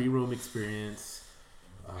that free roam experience.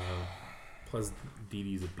 Plus,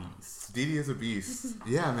 DD's a beast. DD is a beast.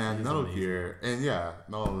 Yeah, man. Metal Gear. And yeah,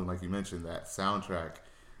 Nolan, like you mentioned, that soundtrack.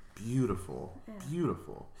 Beautiful. Yeah.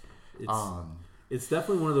 Beautiful. It's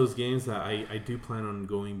definitely one of those games that I do plan on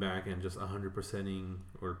going back and just 100%ing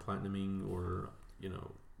or platinuming or,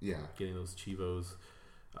 getting those Chivos,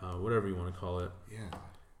 whatever you want to call it. Yeah.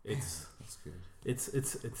 That's good.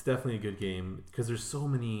 It's definitely a good game because there's so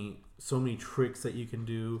many tricks that you can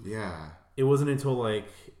do. Yeah. It wasn't until like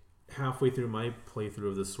halfway through my playthrough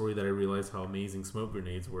of the story that I realized how amazing smoke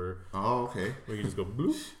grenades were. Oh, okay. Where you just go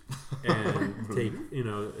bloop and take,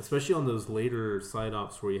 especially on those later side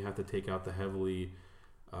ops where you have to take out the heavy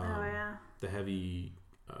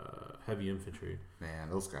infantry. Man,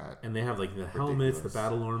 those guys. And they have like the helmets, the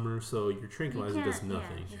battle armor, so your tranquilizer does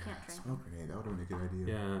nothing. Smoke grenade, that would have been a good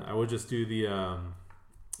idea. Yeah, I would just do the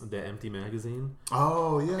empty magazine.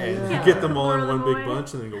 Oh yeah, and you get them all in one big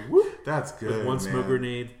bunch, and then go whoop. That's good. With one smoke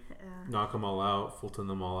grenade, knock them all out, Fulton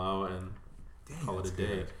them all out, and call it a day.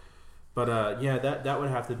 Good. But that would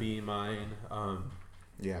have to be mine.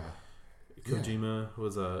 Kojima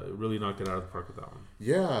was really knocked it out of the park with that one.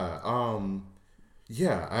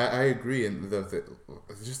 Yeah. I agree, and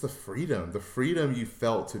just the freedom you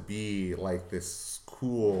felt to be like this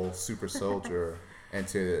cool super soldier. And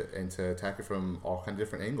to attack it from all kinds of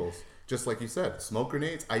different angles. Just like you said, smoke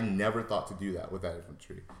grenades, I never thought to do that with that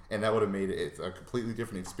infantry. And that would have made it a completely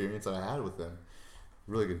different experience that I had with them.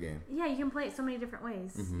 Really good game. Yeah, you can play it so many different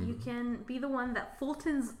ways. You can be the one that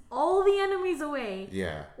Fultons all the enemies away.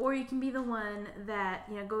 Yeah. Or you can be the one that,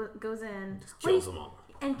 goes in. Just kills them all.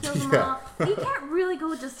 And kills them all. You can't really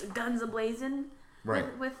go just guns a-blazing. Right.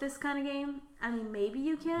 With this kind of game, I mean, maybe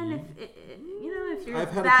you can if you're.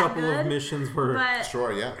 I've had that a couple good, of missions where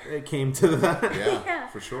it came to that. Yeah,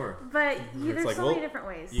 for sure. But there's so many different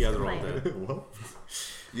ways. You guys are all dead. Well,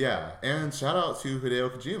 yeah, and shout out to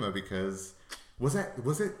Hideo Kojima because was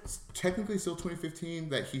it technically still 2015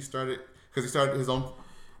 that he started his own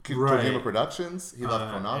Kojima Productions? He left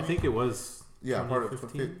Konami. I think it was. Yeah, part of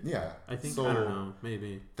I think so, I don't know,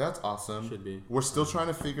 maybe. That's awesome. Should be. We're still trying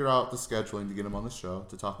to figure out the scheduling to get him on the show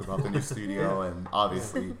to talk about the new studio, and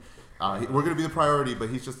obviously we're going to be the priority,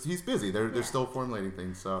 but he's busy. They're still formulating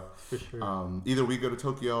things, so for sure. Either we go to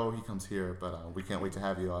Tokyo, he comes here, but we can't wait to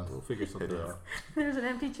have you on. We'll figure something out. There's an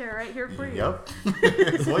empty chair right here for you. Yep.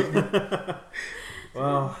 It's waiting.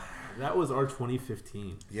 Well, that was our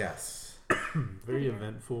 2015. Yes. Very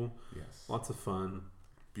eventful. Yes. Lots of fun.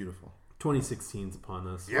 Beautiful. 2016's upon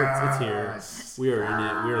us. Yes. It's here. We are in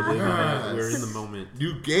it. We are living it. We're in the moment.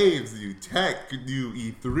 New games, new tech, new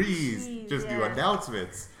E3s, new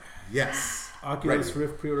announcements. Yes. Oculus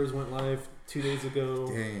Rift pre-orders went live 2 days ago.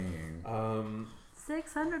 Dang.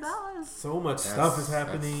 $600. So much stuff is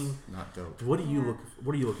happening. That's not dope. What are you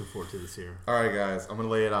looking forward to this year? All right, guys. I'm gonna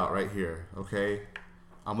lay it out right here. Okay.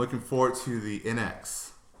 I'm looking forward to the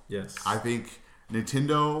NX. Yes. I think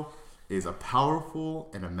Nintendo is a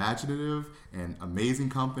powerful and imaginative and amazing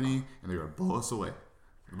company, and they're gonna blow us away.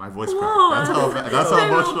 My voice cracked. That's how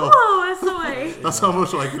emotional. Blow us away. That's how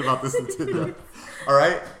emotional I get about this Nintendo. All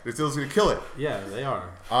right, Nintendo's gonna kill it. Yeah, they are.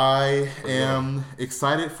 I am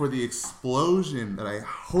excited for the explosion that I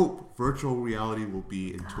hope virtual reality will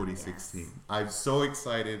be in 2016. Yes. I'm so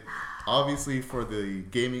excited, obviously for the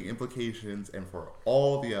gaming implications and for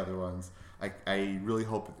all the other ones. I really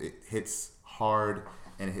hope it hits hard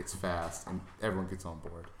and it hits fast, and everyone gets on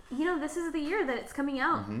board. This is the year that it's coming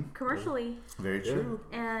out commercially. Very true.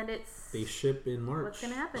 And they ship in March. What's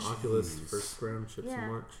going to happen? Oculus first round ships in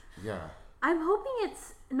March. Yeah. I'm hoping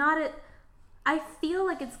it's not I feel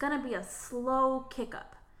like it's going to be a slow kick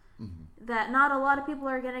up. that not a lot of people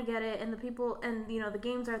are gonna get it, and the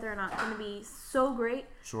games out there are not gonna be so great.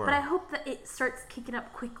 Sure. But I hope that it starts kicking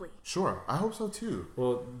up quickly. Sure, I hope so too.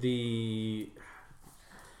 Well, they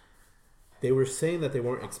were saying that they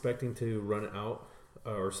weren't expecting to run out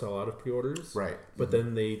or sell out of pre-orders. Right. But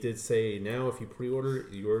then they did say now if you pre-order,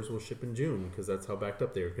 yours will ship in June because that's how backed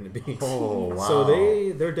up they're going to be. Oh, wow. So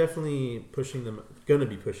they're definitely going to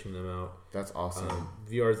be pushing them out. That's awesome.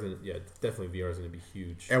 VR's going to, definitely VR's going to be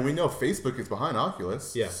huge. And we know Facebook is behind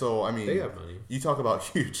Oculus. Yeah. So, I mean, they have money. You talk about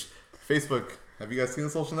huge. Facebook, have you guys seen the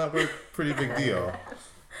social network? Pretty big deal.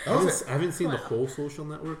 I haven't seen the whole social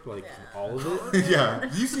network, all of it. Yeah,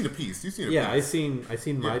 you've seen a piece. I seen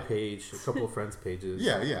my page, a couple of friends' pages.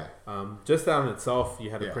 Yeah. Just that in itself, you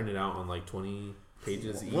had to print it out on 20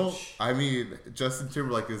 pages each. Well, I mean, Justin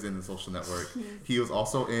Timberlake is in the social network. He was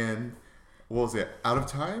also in, what was it, Out of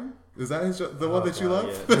Time? Is that the one that you love?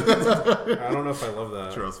 Yeah. I don't know if I love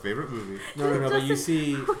that. Charles' favorite movie. No, but you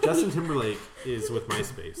see, Justin Timberlake is with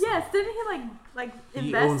MySpace. Yes, didn't he he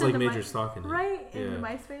invest owns in major stock in it, right? In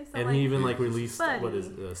MySpace, and he even released what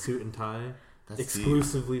is Suit and Tie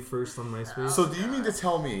exclusively first on MySpace. So do you mean to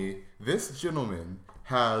tell me this gentleman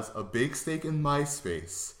has a big stake in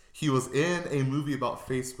MySpace? He was in a movie about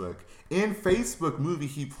Facebook. In Facebook movie,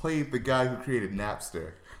 he played the guy who created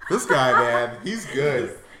Napster. This guy, man, he's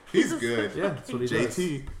good. He's good. Yeah, that's what he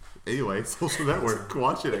JT. Does. Anyway, social network.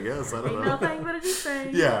 Watch it, I guess. I don't know. Nothing but a deep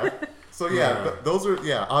thing. Yeah. So but those are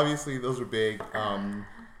obviously those are big.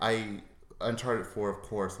 Uncharted 4, of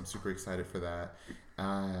course. I'm super excited for that.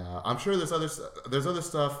 I'm sure there's other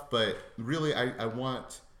stuff, but really I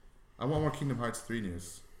want more Kingdom Hearts 3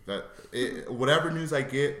 news. Whatever news I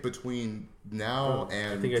get between now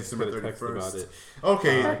and I think December 31st. Text about it.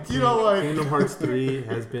 Okay, you know what? Kingdom Hearts 3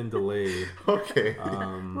 has been delayed. Okay.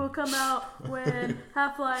 Will come out when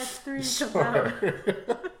Half-Life 3 comes out.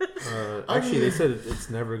 Actually, they said it's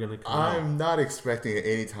never going to come out. I'm not expecting it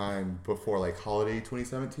anytime before holiday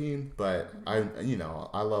 2017, but I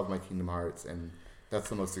love my Kingdom Hearts, and that's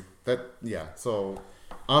the most so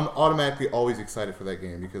I'm automatically always excited for that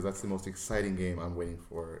game because that's the most exciting game I'm waiting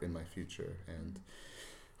for in my future, and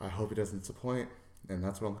I hope it doesn't disappoint, and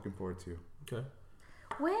that's what I'm looking forward to. Okay.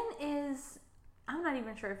 I'm not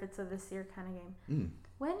even sure if it's a this year kind of game.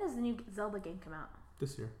 When does the new Zelda game come out?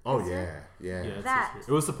 This year. Oh, this year? Yeah. It's that. This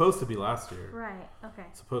year. It was supposed to be last year. Right, okay.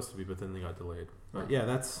 Supposed to be, but then they got delayed. But yeah,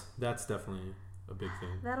 that's definitely a big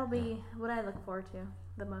thing. That'll be what I look forward to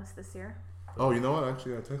the most this year. Oh, you know what? I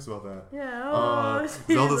actually got a text about that. Yeah.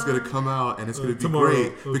 Zelda's going to come out, and it's going to be tomorrow.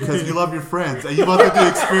 great because you love your friends, and you want them to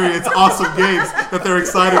experience awesome games that they're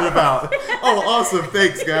excited about. Oh, awesome.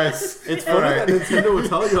 Thanks, guys. It's funny that Nintendo would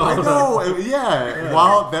tell you all I that. know. Yeah.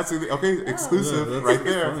 Wow. That's exclusive that's right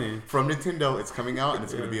there. funny. From Nintendo. It's coming out, and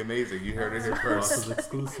it's going to be amazing. You heard it here first. Awesome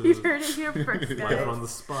exclusive. You heard it here first, Live guys. on the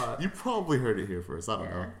spot. You probably heard it here first. I don't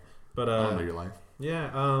know. But I don't know your life.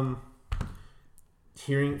 Yeah.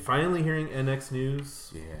 Finally hearing NX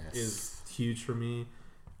news Yes. is huge for me.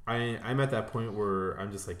 I'm at that point where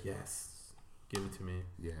I'm just like, yes, give it to me.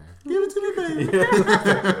 Yeah. Give it to me,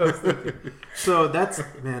 baby. So that's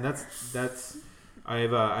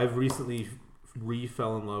I've recently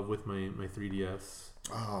fell in love with my 3DS.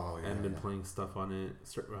 Oh, yeah. And been playing stuff on it.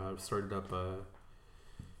 Started up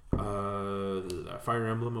Fire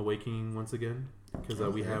Emblem Awakening once again. Because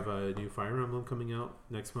we have a new Fire Emblem coming out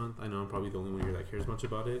next month. I know I'm probably the only one here that cares much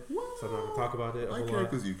about it. What? So I'm not going to talk about it a I whole care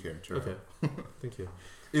lot. because you care. Sure. Okay. Thank you.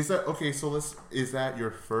 Is that okay? So is that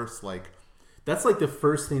your first That's the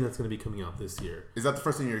first thing that's going to be coming out this year. Is that the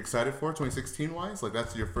first thing you're excited for, 2016 wise?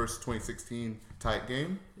 That's your first 2016 type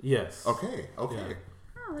game? Yes. Okay. Oh,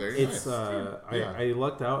 Very It's nice. I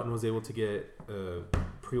lucked out and was able to get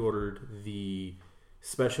pre-ordered the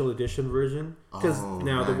special edition version because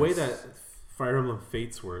the way that Fire Emblem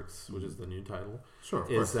Fates works, which is the new title,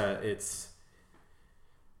 is that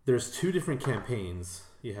there's two different campaigns.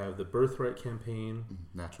 You have the Birthright campaign,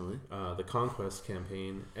 naturally, the Conquest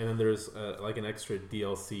campaign, and then there's an extra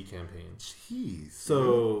DLC campaign. Jeez.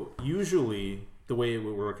 So usually the way it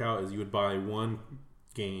would work out is you would buy one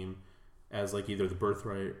game as either the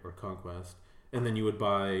Birthright or Conquest, and then you would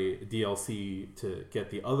buy DLC to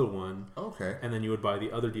get the other one. Okay. And then you would buy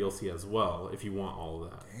the other DLC as well if you want all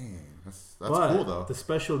of that. Dang, that's but cool though. The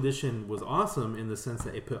special edition was awesome in the sense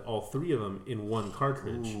that it put all three of them in one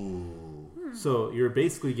cartridge. Ooh. So you're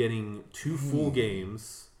basically getting two full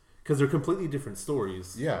games because they're completely different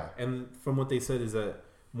stories. Yeah. And from what they said is that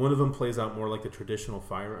one of them plays out more like the traditional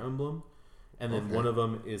Fire Emblem, and then one of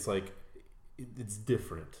them is it's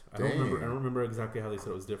different. I don't remember exactly how they said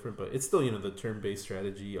it was different, but it's still the turn-based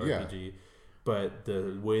strategy RPG. but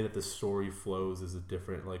the way that the story flows is a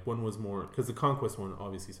different. Like one was more because the Conquest one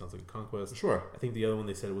obviously sounds like a conquest. Sure. I think the other one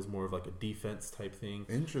they said it was more of like a defense type thing.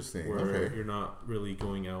 Interesting. Where you're not really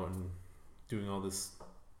going out and doing all this.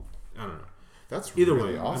 I don't know. That's either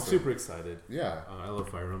really way. awesome. I'm super excited. Yeah. I love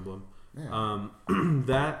Fire Emblem. Yeah.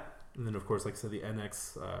 That and then of course, like I said, the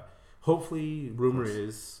NX. Hopefully, rumor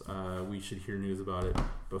is we should hear news about it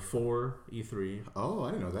before E3. Oh,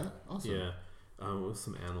 I didn't know that. Awesome. Yeah. It was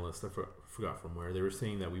some analyst. I forgot from where. They were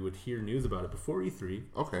saying that we would hear news about it before E3.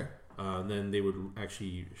 Okay. Then they would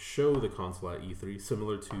actually show the console at E3,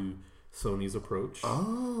 similar to Sony's approach.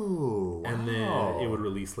 Oh, wow. And then it would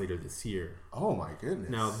release later this year. Oh, my goodness.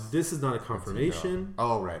 Now, this is not a confirmation.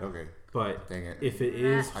 Oh, right. Okay. But dang it. if it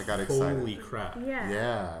is, I got holy excited. crap.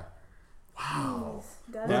 Yeah. Wow.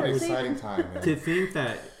 That What an exciting time, man. To think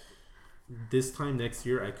that this time next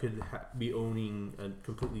year I could be owning a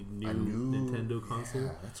completely new Nintendo console.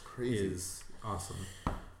 Yeah, that's crazy. Is awesome.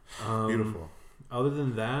 Beautiful. Other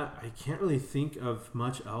than that, I can't really think of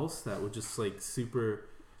much else that would just like super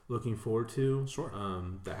looking forward to. Sure.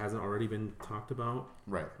 That hasn't already been talked about.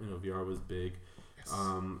 Right. You know, VR was big. Yes.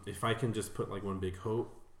 If I can just put like one big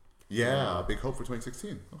hope. Yeah, big hope for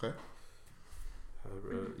 2016. Okay.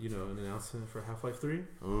 You know, an announcement for Half-Life 3.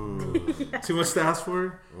 Ooh. Too much to ask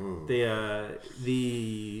for. Ooh.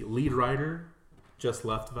 The lead writer just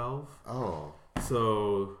left Valve. Oh.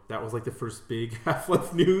 So that was like the first big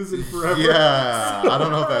Half-Life news in forever. Yeah, I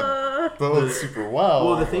don't know if that bodes super well.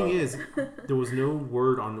 Well, the thing is, there was no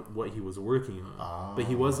word on what he was working on. But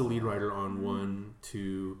he was the lead writer on 1,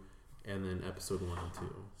 2, and then episode 1 and 2.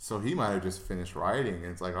 So he might have just finished writing, and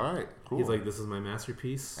it's like, all right, cool. He's like, this is my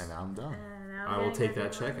masterpiece. And now I'm done. I will take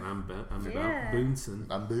that check, and I'm about bouncing.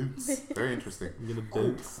 I'm boots. Very interesting. I'm gonna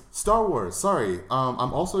bounce. Star Wars. Sorry.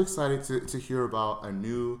 I'm also excited to hear about a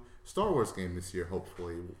new Star Wars game this year,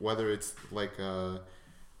 hopefully. Whether it's like a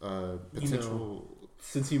potential...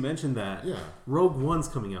 Since you mentioned that, yeah, Rogue One's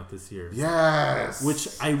coming out this year. Yes. Which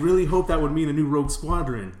I really hope that would mean a new Rogue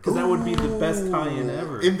Squadron, because that would be the best tie-in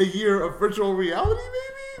ever. In the year of virtual reality,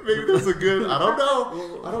 maybe? Maybe that's a good... I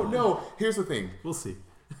don't know. Here's the thing. We'll see.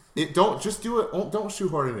 Don't just do it. Don't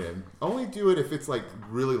shoehorn it in. Only do it if it's like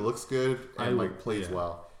really looks good and like plays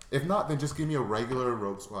well. If not, then just give me a regular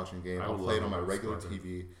Rogue Squadron game. I'll play it on my regular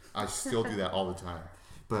TV. I still do that all the time.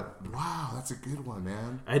 But wow, that's a good one,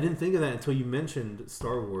 man. I didn't think of that until you mentioned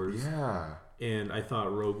Star Wars. Yeah. And I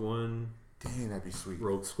thought Rogue One. Dang, that'd be sweet.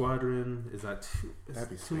 Rogue Squadron. Is that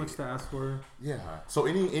too much to ask for? Yeah. So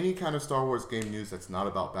any kind of Star Wars game news that's not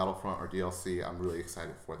about Battlefront or DLC, I'm really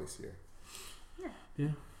excited for this year. Yeah.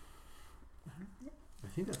 I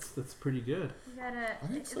think that's pretty good. I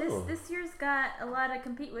think so. This year's got a lot to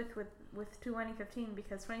compete with 2015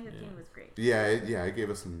 because 2015 was great. Yeah, it gave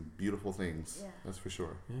us some beautiful things. Yeah. That's for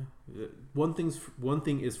sure. Yeah. One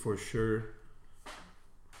thing is for sure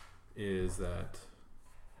is that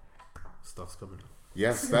stuff's coming up.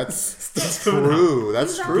 Yes, that's true.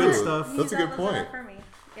 That's true. Good stuff. That's a good point. For me.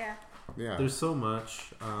 Yeah. Yeah. There's so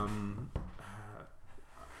much. I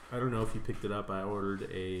don't know if you picked it up. I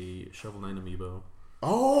ordered a Shovel Knight amiibo.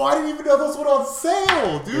 Oh, I didn't even know those went on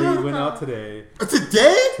sale, dude. It went out today.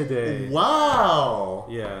 Today? Today. Wow.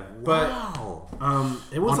 Yeah. Wow.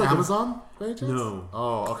 But it was on like Amazon? By any chance? No.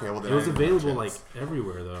 Oh, okay. Well, then it was available like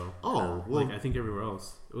everywhere though. Oh, well, like I think everywhere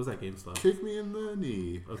else. It was at GameStop. Kick me in the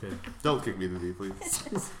knee. Okay. Don't kick me in the knee,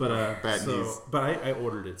 please. But bad knees. But I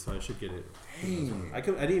ordered it, so I should get it. Dang. I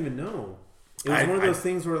didn't even know. It was one of those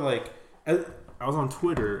things where like. I was on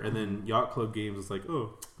Twitter, and then Yacht Club Games was like,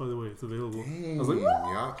 "Oh, by the way, it's available." Dang, I was like,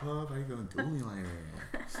 Yacht Club, how you gonna do me like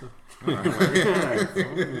that? So,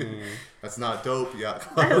 that's not dope, Yacht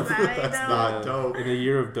Club. That's not dope. In a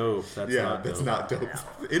year of dope, that's not dope. That's not dope.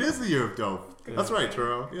 It is the year of dope. Yeah. That's right,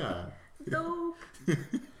 Turo. Yeah. Dope.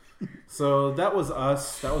 So that was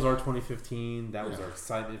us. That was our 2015. That was our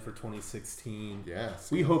excitement for 2016.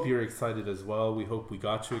 Yes. We hope you're excited as well. We hope we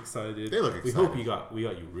got you excited. They look excited. We hope we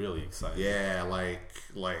got you really excited. Yeah, like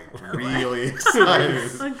really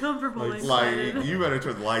excited. Uncomfortable excited. Like you better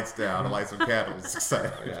turn the lights down and light some candles.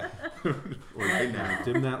 Excited. Yeah. Right now.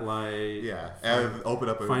 Dim that light. Yeah. And open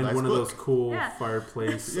up a find nice one book. of those cool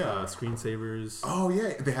fireplace Yeah. screensavers. Oh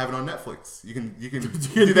yeah, they have it on Netflix. You can they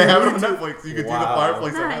have it on Netflix. You can do the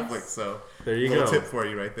fireplace on Netflix. So there you little go. Tip for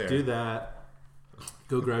you right there. Do that.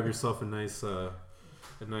 Go grab yourself a nice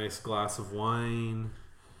glass of wine.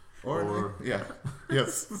 Or yeah.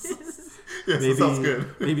 Yes. Yes, maybe, that sounds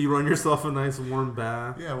good. Maybe run yourself a nice warm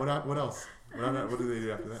bath. Yeah, what else? What do they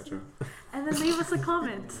do after that, Joe? And then leave us a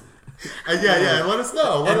comment. Yeah, let us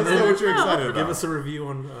know. Let us know what you're excited about. Give us a review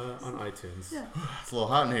on iTunes. Yeah. It's a little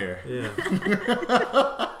hot in here.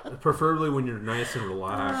 Yeah. Preferably when you're nice and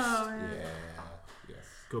relaxed. Oh, Yeah. Yes.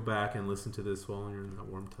 Go back and listen to this while you're in that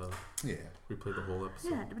warm tub. Yeah. Replay the whole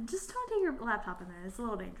episode. Yeah, but just don't take your laptop in there. It's a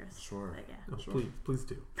little dangerous. Sure. But yeah. No, Sure. please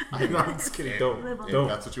do. I'm just kidding. Don't. Live on. If Don't.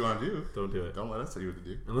 that's what you want to do, Don't do it. don't let us tell you what to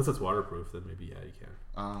do. Unless it's waterproof, then maybe, yeah, you can.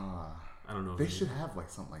 I don't know. They should have like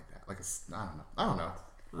something like that. Like I don't know.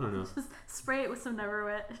 I don't know. Just spray it with some Never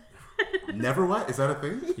Wet. Never Wet? Is that a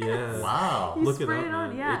thing? Yeah. Wow. You Look it spray up, it on?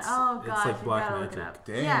 man. Yeah. It's- oh it's gosh, like you black gotta look magic. it up.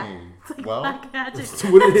 Dang. Yeah. It's like Well, black magic. that's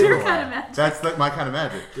what it That's is. your kind of magic. That's like my kind of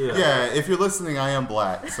magic. Yeah. If you're listening, I am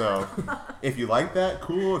black. So if you like that,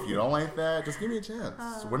 cool. If you don't like that, just give me a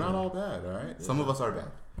chance. We're not all bad, all right? Some of us are bad.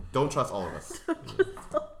 Don't trust all of us.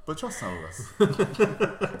 But trust some of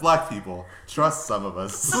us. Black people, trust some of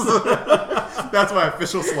us. That's my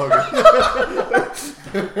official slogan.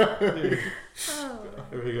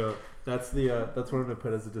 There we go. That's what I'm gonna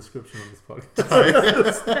put as a description on this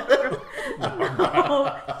podcast.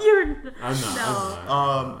 No, you're. I'm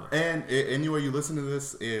not. And anyway you listen to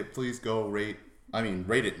this, please go rate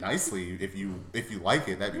it nicely if you like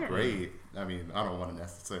it. That'd be great. I mean, I don't want to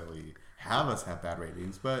necessarily have us have bad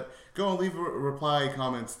ratings, but go and leave a reply,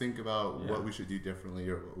 comments, think about what we should do differently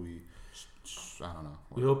or what we I don't know.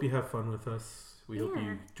 We hope you have fun with us. We hope Yeah.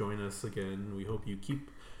 you join us again. We hope you keep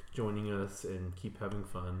joining us and keep having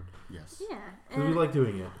fun. Yes. Yeah. Because we like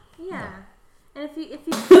doing it. Yeah. And if you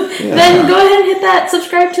Then go ahead and hit that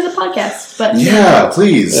subscribe to the podcast button. Yeah,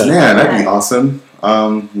 please. Yeah. Man, that'd be awesome.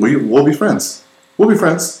 We'll be friends. We'll be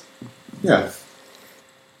friends. Yeah.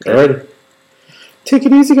 Alright. Take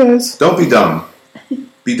it easy, guys. Don't be dumb.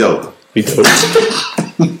 Be dope. Be dope.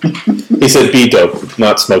 He said be dope,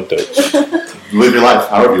 not smoke dope. Live your life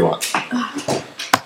however you want.